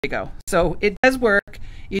there you go. So it does work.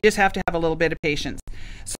 You just have to have a little bit of patience.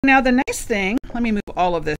 So now the nice thing, let me move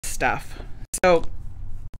all of this stuff. So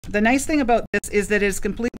the nice thing about this is that it's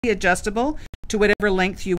completely adjustable to whatever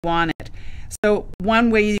length you want it. So one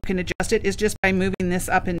way you can adjust it is just by moving this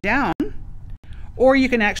up and down, or you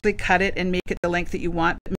can actually cut it and make it the length that you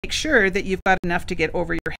want, but make sure that you've got enough to get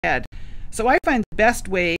over your head. So I find the best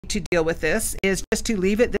way to deal with this is just to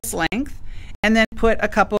leave it this length and then put a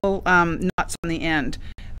couple knots on the end.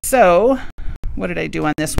 So what did I do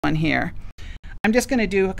on this one here? I'm just going to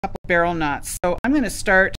do a couple barrel knots. So I'm going to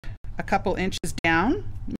start a couple inches down,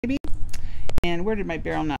 maybe. And where did my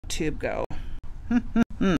barrel knot tube go?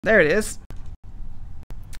 There it is.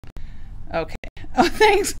 Okay. Oh,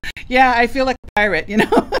 thanks. Yeah, I feel like a pirate, you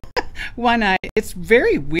know. One eye. It's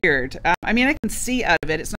very weird. I mean, I can see out of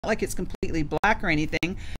it. It's not like it's completely black or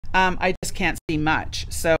anything. I just can't see much.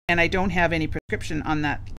 So, and I don't have any prescription on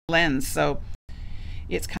that lens, so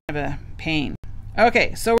it's kind of a pain.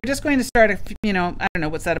 Okay, so we're just going to start, you know, I don't know,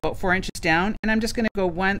 what's that, about 4 inches down, and I'm just going to go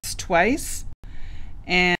once, twice,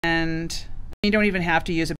 and you don't even have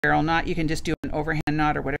to use a barrel knot. You can just do an overhand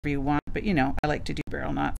knot or whatever you want, but you know, I like to do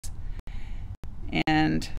barrel knots.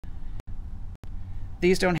 And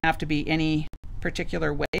these don't have to be any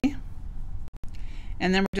particular way.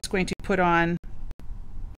 And then we're just going to put on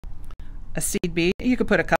a seed bead. You could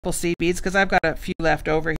put a couple seed beads because I've got a few left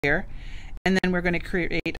over here. And then we're going to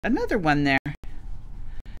create another one there.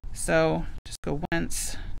 So just go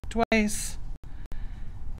once, twice,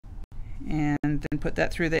 and then put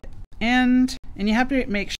that through the end. And you have to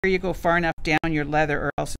make sure you go far enough down your leather,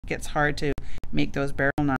 or else it gets hard to make those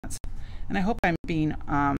barrel knots. And I hope I'm being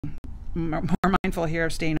more mindful here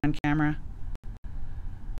of staying on camera.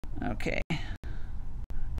 Okay. There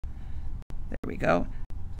we go.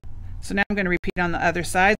 So now I'm going to repeat on the other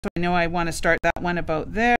side. So I know I want to start that one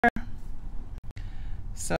about there.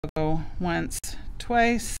 So go once,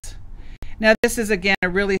 twice. Now this is again a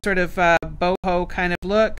really sort of boho kind of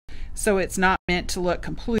look. So it's not meant to look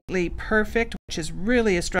completely perfect, which is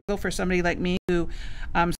really a struggle for somebody like me who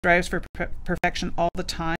strives for perfection all the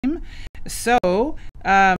time. So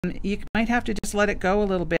you might have to just let it go a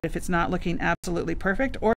little bit if it's not looking absolutely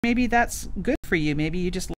perfect, or maybe that's good for you. Maybe you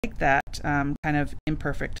just like that kind of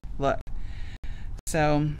imperfect look.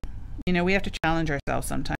 So, you know, we have to challenge ourselves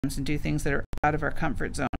sometimes and do things that are out of our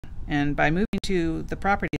comfort zone. And by moving to the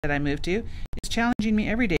property that I moved to, it's challenging me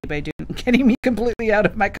every day by getting me completely out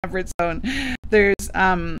of my comfort zone. There's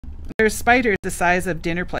spiders the size of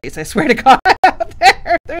dinner plates. I swear to God, out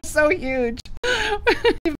there. They're so huge.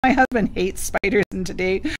 My husband hates spiders, and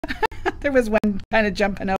today there was one kind of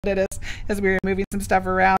jumping out at us as we were moving some stuff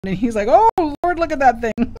around, and he's like, "Oh Lord, look at that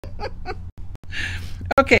thing."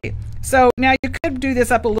 Okay, so now you could do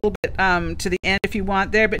this up a little bit to the end if you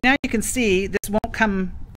want there, but now you can see this won't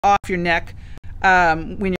come off your neck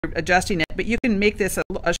when you're adjusting it, but you can make this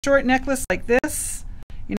a short necklace like this.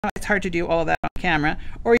 You know, it's hard to do all of that on camera,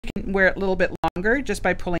 or you can wear it a little bit longer just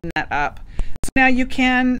by pulling that up. So now you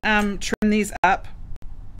can trim these up,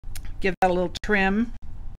 give that a little trim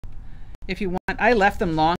if you want. I left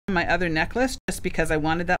them long on my other necklace just because I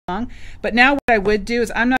wanted that long. But now what I would do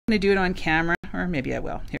is, I'm not going to do it on camera, or maybe I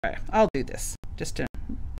will. Here, I'll do this just to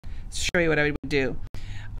show you what I would do.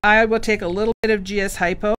 I will take a little bit of GS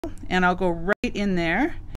Hypo and I'll go right in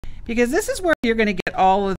there, because this is where you're going to get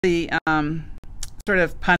all of the sort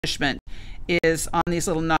of punishment is on these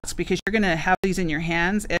little knots, because you're going to have these in your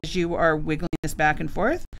hands as you are wiggling this back and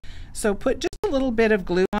forth. So put just a little bit of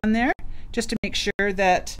glue on there just to make sure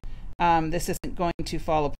that this isn't going to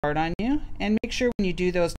fall apart on you, and make sure when you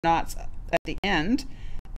do those knots at the end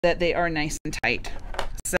that they are nice and tight.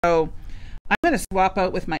 So I'm going to swap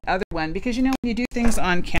out with my other one, because you know, when you do things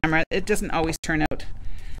on camera, it doesn't always turn out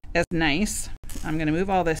as nice. I'm going to move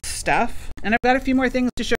all this stuff, and I've got a few more things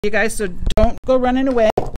to show you guys, so don't go running away.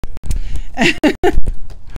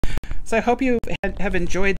 So I hope you have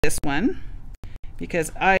enjoyed this one,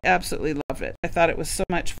 because I absolutely love it. I thought it was so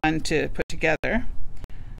much fun to put together.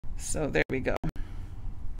 So there we go.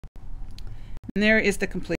 And there is the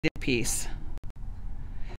completed piece.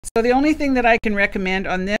 So the only thing that I can recommend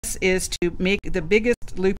on this is to make the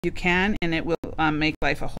biggest loop you can, and it will make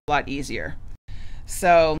life a whole lot easier.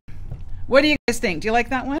 So what do you guys think? Do you like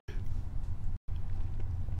that one?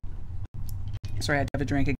 Sorry, I had to have a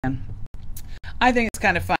drink again. I think it's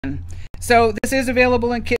kind of fun. So this is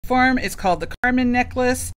available in kit form. It's called the Carmen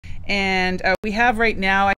necklace, and we have right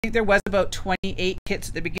now, I think there was about 28 kits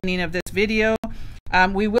at the beginning of this video.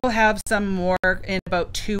 We will have some more in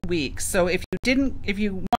about 2 weeks. So if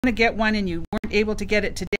you want to get one and you weren't able to get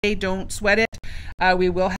it today, don't sweat it. We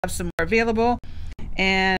will have some more available.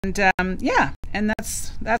 And yeah, and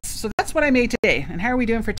that's what I made today. And how are we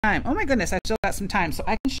doing for time? Oh my goodness, I've still got some time, so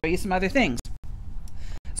I can show you some other things.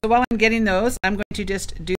 So while I'm getting those, I'm going to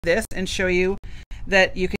just do this and show you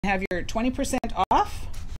that you can have your 20% off.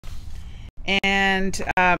 And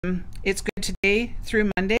it's good today through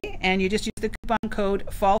Monday, and you just use the coupon code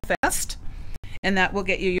FALLFEST, and that will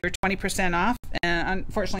get you your 20% off. And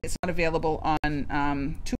unfortunately, it's not available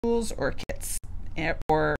on tools or kits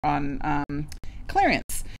or on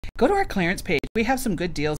clearance. Go to our clearance page. We have some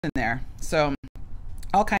good deals in there, so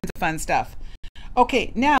all kinds of fun stuff.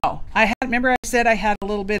 Okay, now remember I said I had a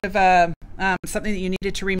little bit of something that you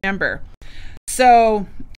needed to remember. So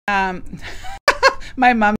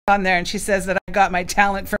my mom's on there, and she says that I got my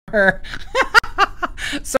talent from her.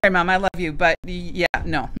 Sorry, Mom, I love you, but yeah,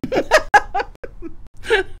 no.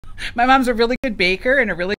 My mom's a really good baker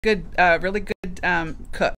and a really good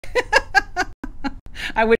cook.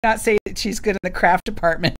 I would not say that she's good in the craft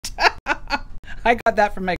department. I got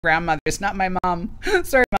that from my grandmother. It's not my mom.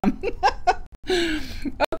 Sorry, Mom.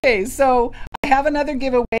 Okay, so I have another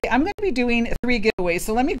giveaway. I'm going to be doing 3 giveaways.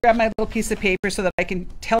 So let me grab my little piece of paper so that I can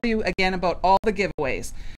tell you again about all the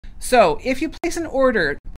giveaways. So if you place an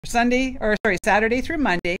order Saturday through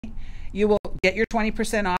Monday, you will get your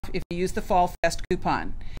 20% off if you use the Fall Fest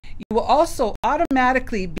coupon. You will also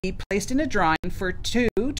automatically be placed in a drawing for 2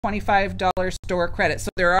 $25 store credits. So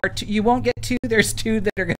there are you won't get 2, there's 2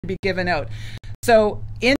 that are going to be given out. So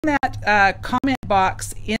in that comment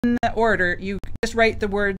box in the order, you just write the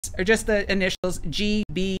words, or just the initials,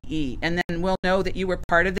 GBE, and then we'll know that you were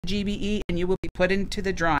part of the GBE, and you will be put into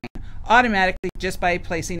the drawing automatically just by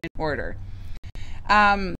placing an order.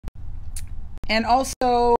 And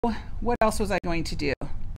also, what else was I going to do?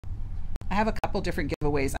 I have a couple different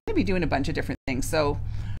giveaways. I'm going to be doing a bunch of different things. So,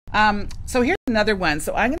 so here's another one.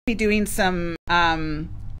 So I'm going to be doing some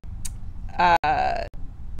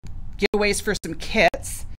giveaways for some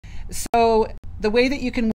kits. So the way that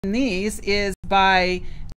you can win these is by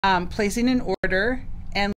placing an order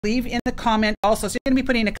and leave in the comment also. So you're going to be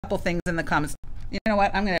putting a couple things in the comments. You know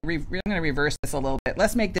what? I'm going to reverse this a little bit.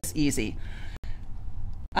 Let's make this easy.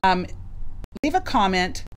 Leave a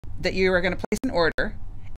comment that you are going to place an order,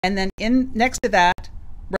 and then next to that,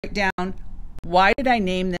 write down, why did I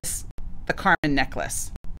name this the Carmen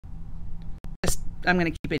necklace? I'm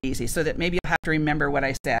going to keep it easy so that maybe you'll have to remember what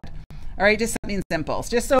I said. All right, just something simple.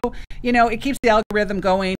 Just so, you know, it keeps the algorithm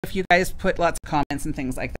going if you guys put lots of comments and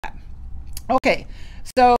things like that. Okay,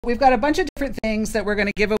 so we've got a bunch of different things that we're going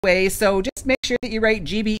to give away. So just make sure that you write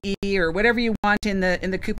GBE or whatever you want in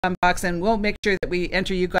the coupon box, and we'll make sure that we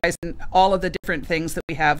enter you guys in all of the different things that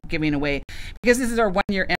we have giving away. Because this is our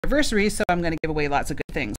 1-year anniversary, so I'm going to give away lots of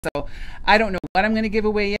good things. So I don't know what I'm going to give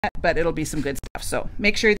away yet, but it'll be some good stuff. So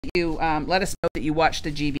make sure that you let us know that you watched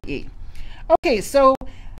the GBE. Okay, so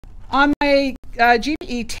on my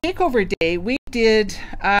GBE Takeover Day, we did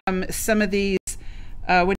some of these,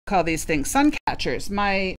 what do you call these things? Sun catchers.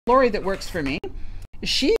 My Lori that works for me,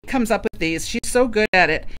 she comes up with these. She's so good at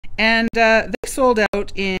it. And they sold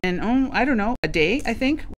out in, oh, I don't know, a day, I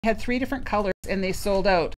think. We had 3 different colors and they sold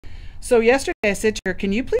out. So yesterday I said to her,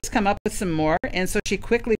 can you please come up with some more? And so she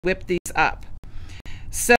quickly whipped these up.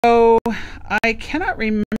 So I cannot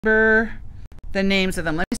remember the names of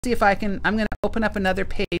them. Let me see if I can. I'm going to open up another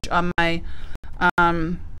page on my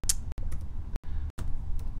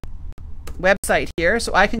website here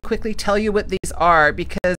so I can quickly tell you what these are,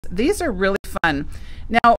 because these are really fun.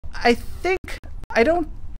 Now, I think I do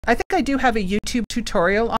have a YouTube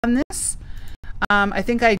tutorial on this. I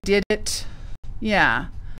think I did it. Yeah,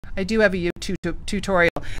 I do have a YouTube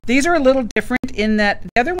tutorial. These are a little different in that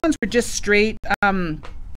the other ones were just straight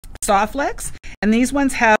soft flex, and these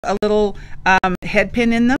ones have a little head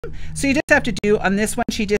pin in them. So you just have to do, on this one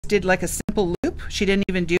she just did like a simple loop. She didn't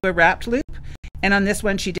even do a wrapped loop. And on this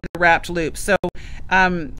one she did a wrapped loop. So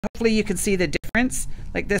hopefully you can see the difference.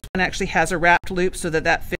 Like this one actually has a wrapped loop so that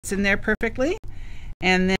that fits in there perfectly.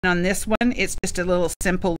 And then on this one it's just a little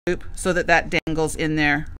simple loop so that that dangles in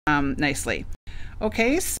there nicely.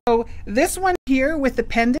 Okay, so this one here with the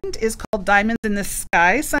pendant is called Diamonds in the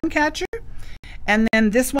Sky Suncatcher. And then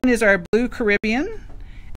this one is our Blue Caribbean.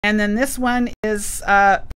 And then this one is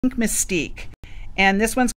Pink Mystique. And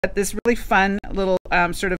this one's got this really fun little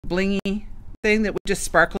sort of blingy thing that would just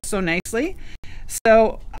sparkle so nicely.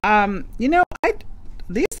 So, you know,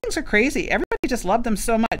 these things are crazy. Everybody just loved them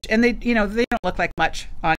so much. And they, you know, they don't look like much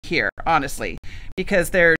on here, honestly, because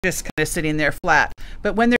they're just kind of sitting there flat.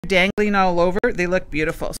 But when they're dangling all over, they look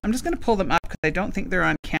beautiful. So I'm just going to pull them up because I don't think they're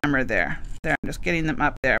on camera there. There, I'm just getting them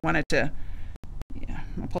up there. I wanted to, yeah,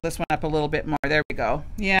 I'll pull this one up a little bit more. There we go.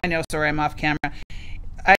 Yeah, I know, sorry, I'm off camera.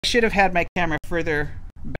 I should have had my camera further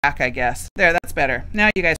back, I guess. There, that's better. Now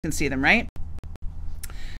you guys can see them, right?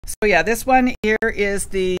 So yeah, this one here is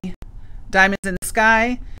the Diamonds in the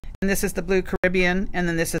Sky, and this is the Blue Caribbean, and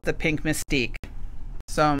then this is the Pink Mystique.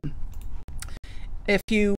 So if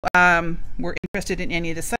you were interested in any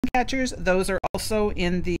of the sun catchers, those are also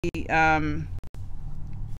in the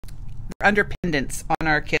under pendants on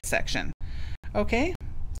our kit section. Okay,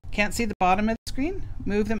 can't see the bottom of the screen?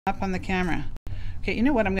 Move them up on the camera. Okay, you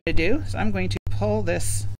know what I'm going to do? So I'm going to pull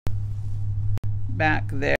this back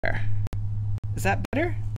there. Is that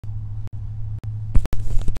better?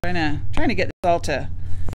 Trying to get this all to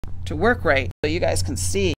work right so you guys can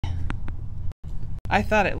see. I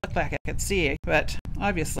thought it looked like I could see, but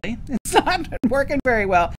obviously it's not working very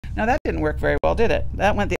well. Now that didn't work very well, did it?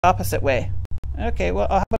 That went the opposite way. Okay, well,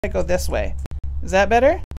 how about I go this way? Is that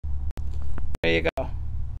better? There you go.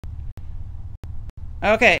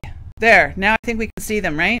 Okay, there. Now I think we can see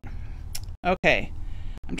them, right? Okay.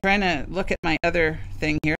 I'm trying to look at my other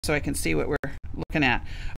thing here so I can see what we're looking at.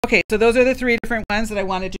 Okay, so those are the 3 different ones that I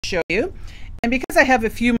wanted to show you. And because I have a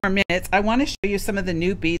few more minutes, I want to show you some of the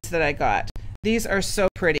new beads that I got. These are so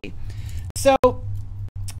pretty. So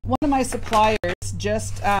one of my suppliers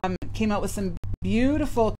just came out with some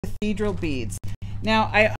beautiful cathedral beads. Now,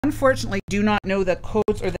 I unfortunately do not know the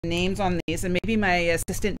codes or the names on these, and maybe my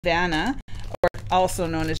assistant Vanna, or also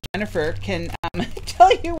known as Jennifer, can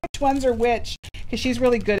tell you which ones are which, because she's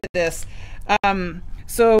really good at this.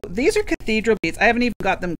 So these are cathedral beads. I haven't even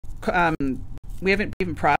got them, we haven't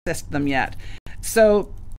even processed them yet.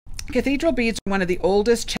 So cathedral beads are one of the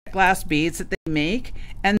oldest check glass beads that they make,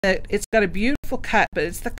 and it's got a beautiful cut, but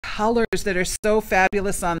it's the colors that are so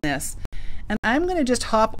fabulous on this. And I'm going to just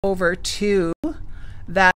hop over to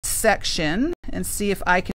that section and see if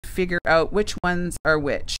I can figure out which ones are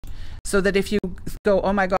which. So that if you go,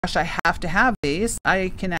 oh my gosh, I have to have these,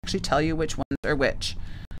 I can actually tell you which ones are which.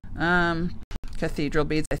 Cathedral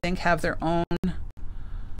beads, I think, have their own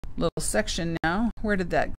little section now. Where did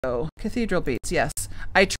that go? Cathedral beads, yes.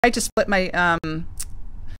 I tried to split my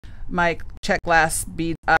my check glass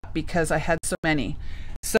bead up because I had so many.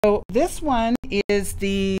 So this one is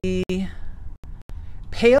the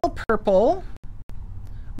pale purple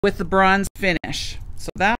with the bronze finish. So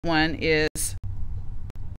that one is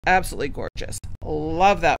absolutely gorgeous.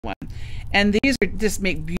 Love that one. And these are just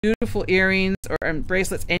make beautiful earrings or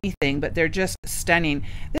bracelets, anything, but they're just stunning.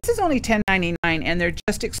 This is only $10.99 and they're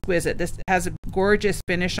just exquisite. This has a gorgeous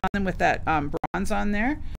finish on them with that bronze on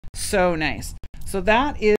there. So nice. So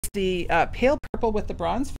that is the pale purple with the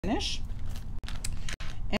bronze finish.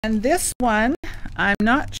 And this one, I'm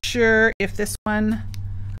not sure if this one,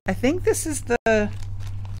 I think this is the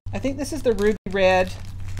ruby red.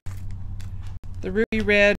 The ruby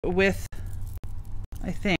red with,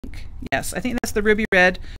 I think that's the ruby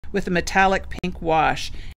red with the metallic pink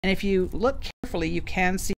wash. And if you look carefully, you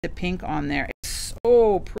can see the pink on there. It's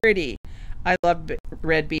so pretty. I love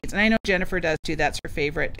red beads. And I know Jennifer does too. That's her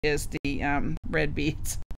favorite, is the red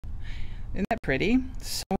beads. Isn't that pretty?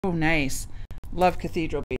 So nice. Love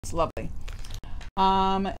cathedral beads. Lovely.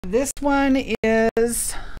 This one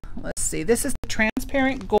is, let's see, this is the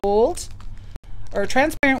transparent gold, or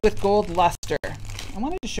transparent with gold luster. I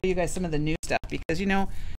wanted to show you guys some of the new stuff because, you know,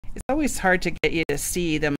 it's always hard to get you to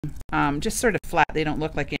see them just sort of flat. They don't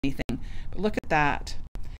look like anything. But look at that.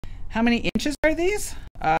 How many inches are these?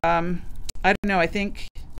 I don't know.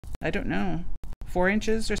 I don't know, 4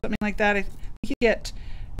 inches or something like that. I think you get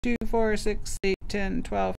 2, 4, 6, 8, 10,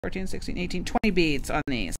 12, 14, 16, 18, 20 beads on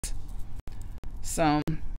these. So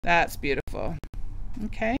that's beautiful.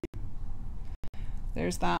 Okay.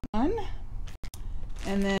 There's that one.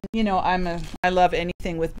 And then, you know, I love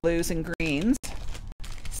anything with blues and greens.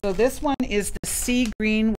 So this one is the sea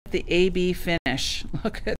green with the AB finish.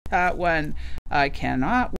 Look at that one. I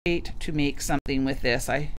cannot wait to make something with this.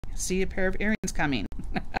 I see a pair of earrings coming.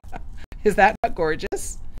 Is that not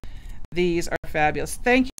gorgeous? These are fabulous.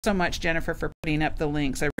 Thank you so much, Jennifer, for putting up the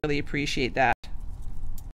links. I really appreciate that.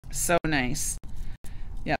 So nice.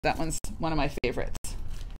 Yeah, that one's one of my favorites.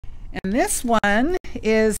 And this one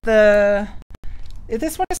is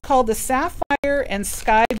called the Sapphire and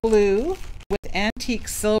Sky Blue with antique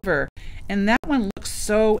silver. And that one looks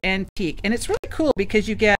so antique. And it's really cool because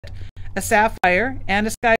you get a sapphire and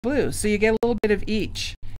a sky blue. So you get a little bit of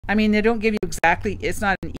each. I mean, they don't give you exactly, it's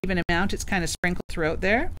not an even amount. It's kind of sprinkled throughout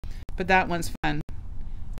there. But that one's fun.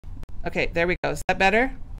 Okay, there we go. Is that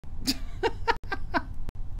better?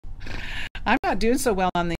 I'm not doing so well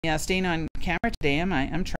on the staying on camera today, am I?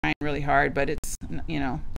 I'm trying really hard, but it's, you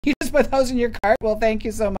know, you just put those in your cart. Well, thank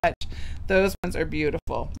you so much. Those ones are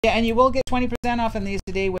beautiful. Yeah, and you will get 20% off on these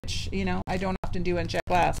today, which, you know, I don't often do on Check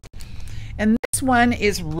Glass. And this one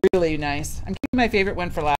is really nice. I'm keeping my favorite one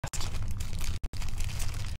for last.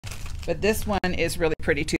 But this one is really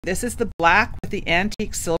pretty too. This is the black with the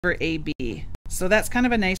antique silver AB. So that's kind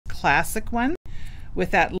of a nice classic one with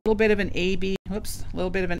that little bit of an AB,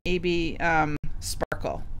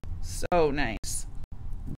 sparkle. So nice.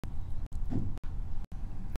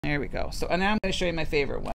 There we go. So now I'm going to show you my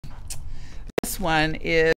favorite one. This one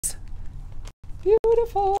is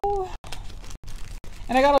beautiful.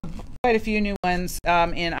 And I got quite a few new ones,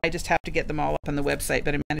 and I just have to get them all up on the website,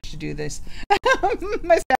 but I managed to do this.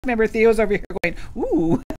 My staff member Theo's over here going,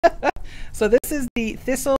 ooh. So this is the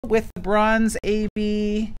thistle with the bronze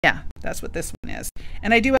AB. Yeah, that's what this one is.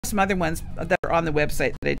 And I do have some other ones that are on the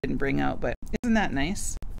website that I didn't bring out, but isn't that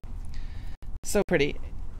nice? So pretty.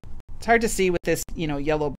 It's hard to see with this, you know,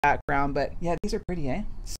 yellow background, but yeah, these are pretty, eh?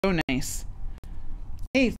 So nice.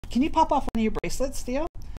 Hey, can you pop off one of your bracelets, Theo?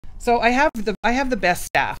 So I have the best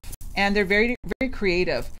staff, and they're very, very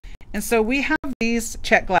creative. And so we have these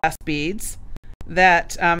check glass beads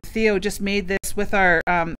that Theo just made this with our,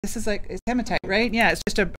 this is like, it's hematite, right? Yeah, it's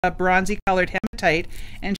just a bronzy colored hematite.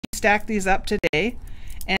 And she stacked these up today.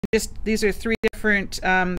 And just, these are 3 different,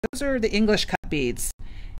 those are the English cut beads.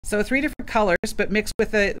 So 3 different colors, but mixed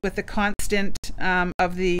with the constant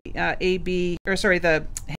of the the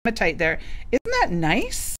hematite there. Isn't that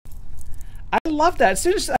nice? I love that. As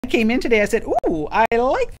soon as I came in today, I said, ooh, I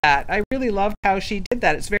like that. I really loved how she did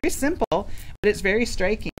that. It's very simple, but it's very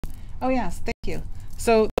striking. Oh, yes. Thank you.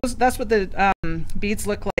 So that's what the beads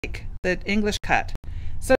look like, the English cut.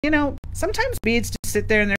 So, you know, sometimes beads just sit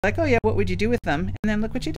there and they're like, oh, yeah, what would you do with them? And then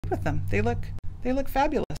look what you did with them. They look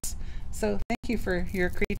fabulous. So thank you for your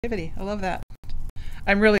creativity. I love that.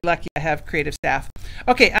 I'm really lucky I have creative staff.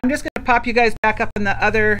 Okay, I'm just going to pop you guys back up in the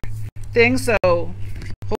other thing. So hold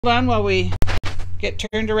on while we get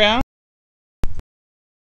turned around.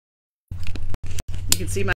 You can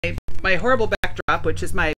see my horrible backdrop, which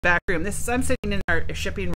is my back room. I'm sitting in our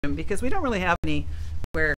shipping room because we don't really have any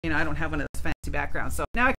where, you know, I don't have one of those fancy backgrounds. So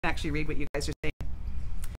now I can actually read what you guys are saying.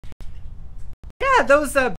 Yeah,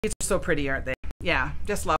 those beads are so pretty, aren't they? Yeah,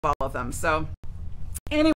 just love all of them. So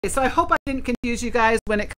anyway, so I hope I didn't confuse you guys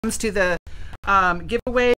when it comes to the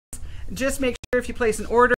giveaways. Just make sure if you place an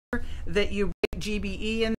order that you write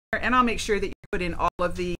GBE in there, and I'll make sure that you put in all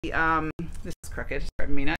of the, this is crooked,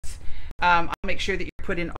 pardon me nuts. I'll make sure that you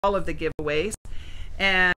put in all of the giveaways,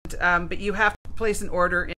 and but you have to place an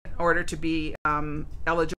order in order to be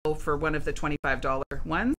eligible for one of the $25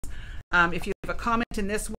 ones. If you leave a comment in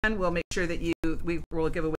this one, we'll make sure that we will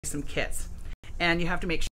give away some kits. And you have to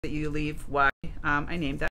make sure that you leave why I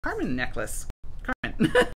named that Carmen necklace.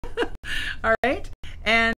 Carmen. All right.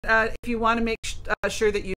 And if you want to make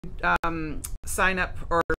sure that you sign up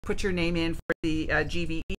or put your name in for the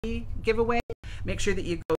GBE giveaway, make sure that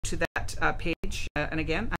you go to that page. And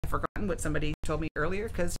again, I've forgotten what somebody told me earlier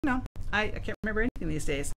because, you know, I can't remember anything these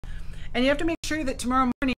days. And you have to make sure that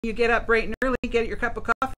tomorrow morning you get up bright and early, get your cup of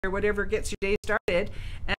coffee or whatever gets your day started,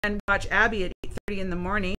 and watch Abby at 8:30 in the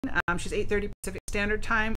morning. She's 8:30 Pacific Standard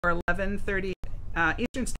Time or 11:30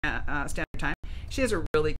 Eastern Standard Time. She has a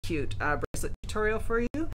really cute bracelet tutorial for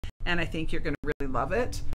you, and I think you're going to really love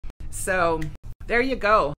it. So there you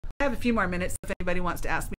go. I have a few more minutes if anybody wants to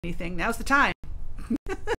ask me anything. Now's the time.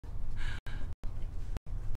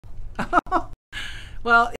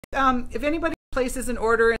 Well, if anybody places an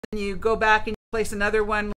order and then you go back and you place another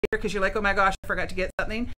one later because you're like, oh my gosh, I forgot to get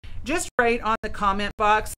something, just write on the comment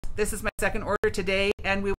box, this is my second order today,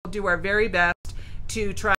 and we will do our very best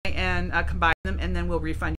to try and combine them, and then we'll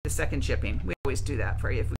refund you the second shipping. We always do that for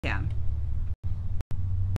you if we can.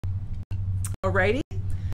 Alrighty,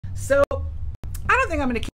 so I don't think I'm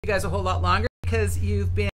going to keep you guys a whole lot longer because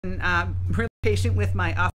you've been really patient with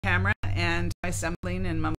my off camera and my stumbling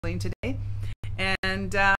and mumbling today.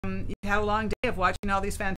 And you've had a long day of watching all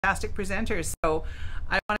these fantastic presenters. So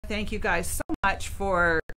I want to thank you guys so much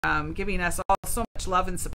for giving us all so much love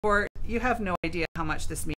and support. You have no idea how much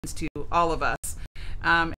this means to all of us.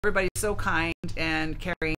 Everybody's so kind and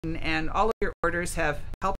caring, and all of your orders have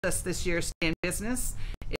helped us this year stay in business.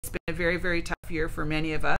 It's been a very, very tough year for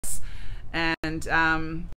many of us. And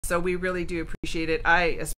so we really do appreciate it.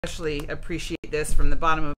 I especially appreciate this from the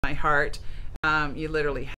bottom of my heart. You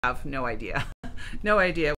literally have no idea. No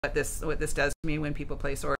idea what this does to me when people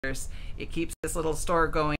place orders. It keeps this little store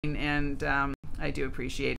going, and I do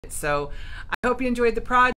appreciate it. So I hope you enjoyed the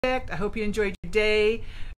project. I hope you enjoyed your day.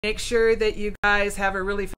 Make sure that you guys have a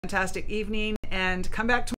really fantastic evening, and come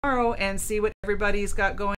back tomorrow and see what everybody's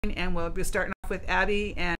got going, and we'll be starting off with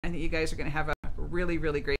Abby, and I think you guys are going to have a really,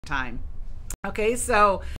 really great time. Okay,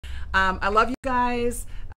 so I love you guys.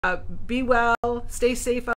 Be well, stay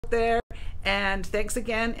safe out there, and thanks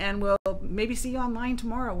again, and we'll maybe see you online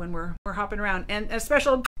tomorrow when we're hopping around. And a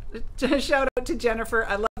special shout out to Jennifer.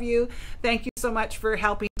 I love you. Thank you so much for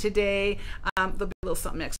helping today. There'll be a little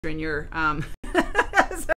something extra in your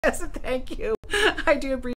as a thank you. I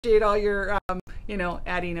do appreciate all your you know,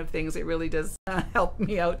 adding of things. It really does help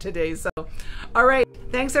me out today. So all right,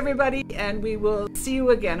 thanks everybody, and we will see you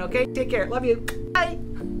again. Okay, take care. Love you. Bye.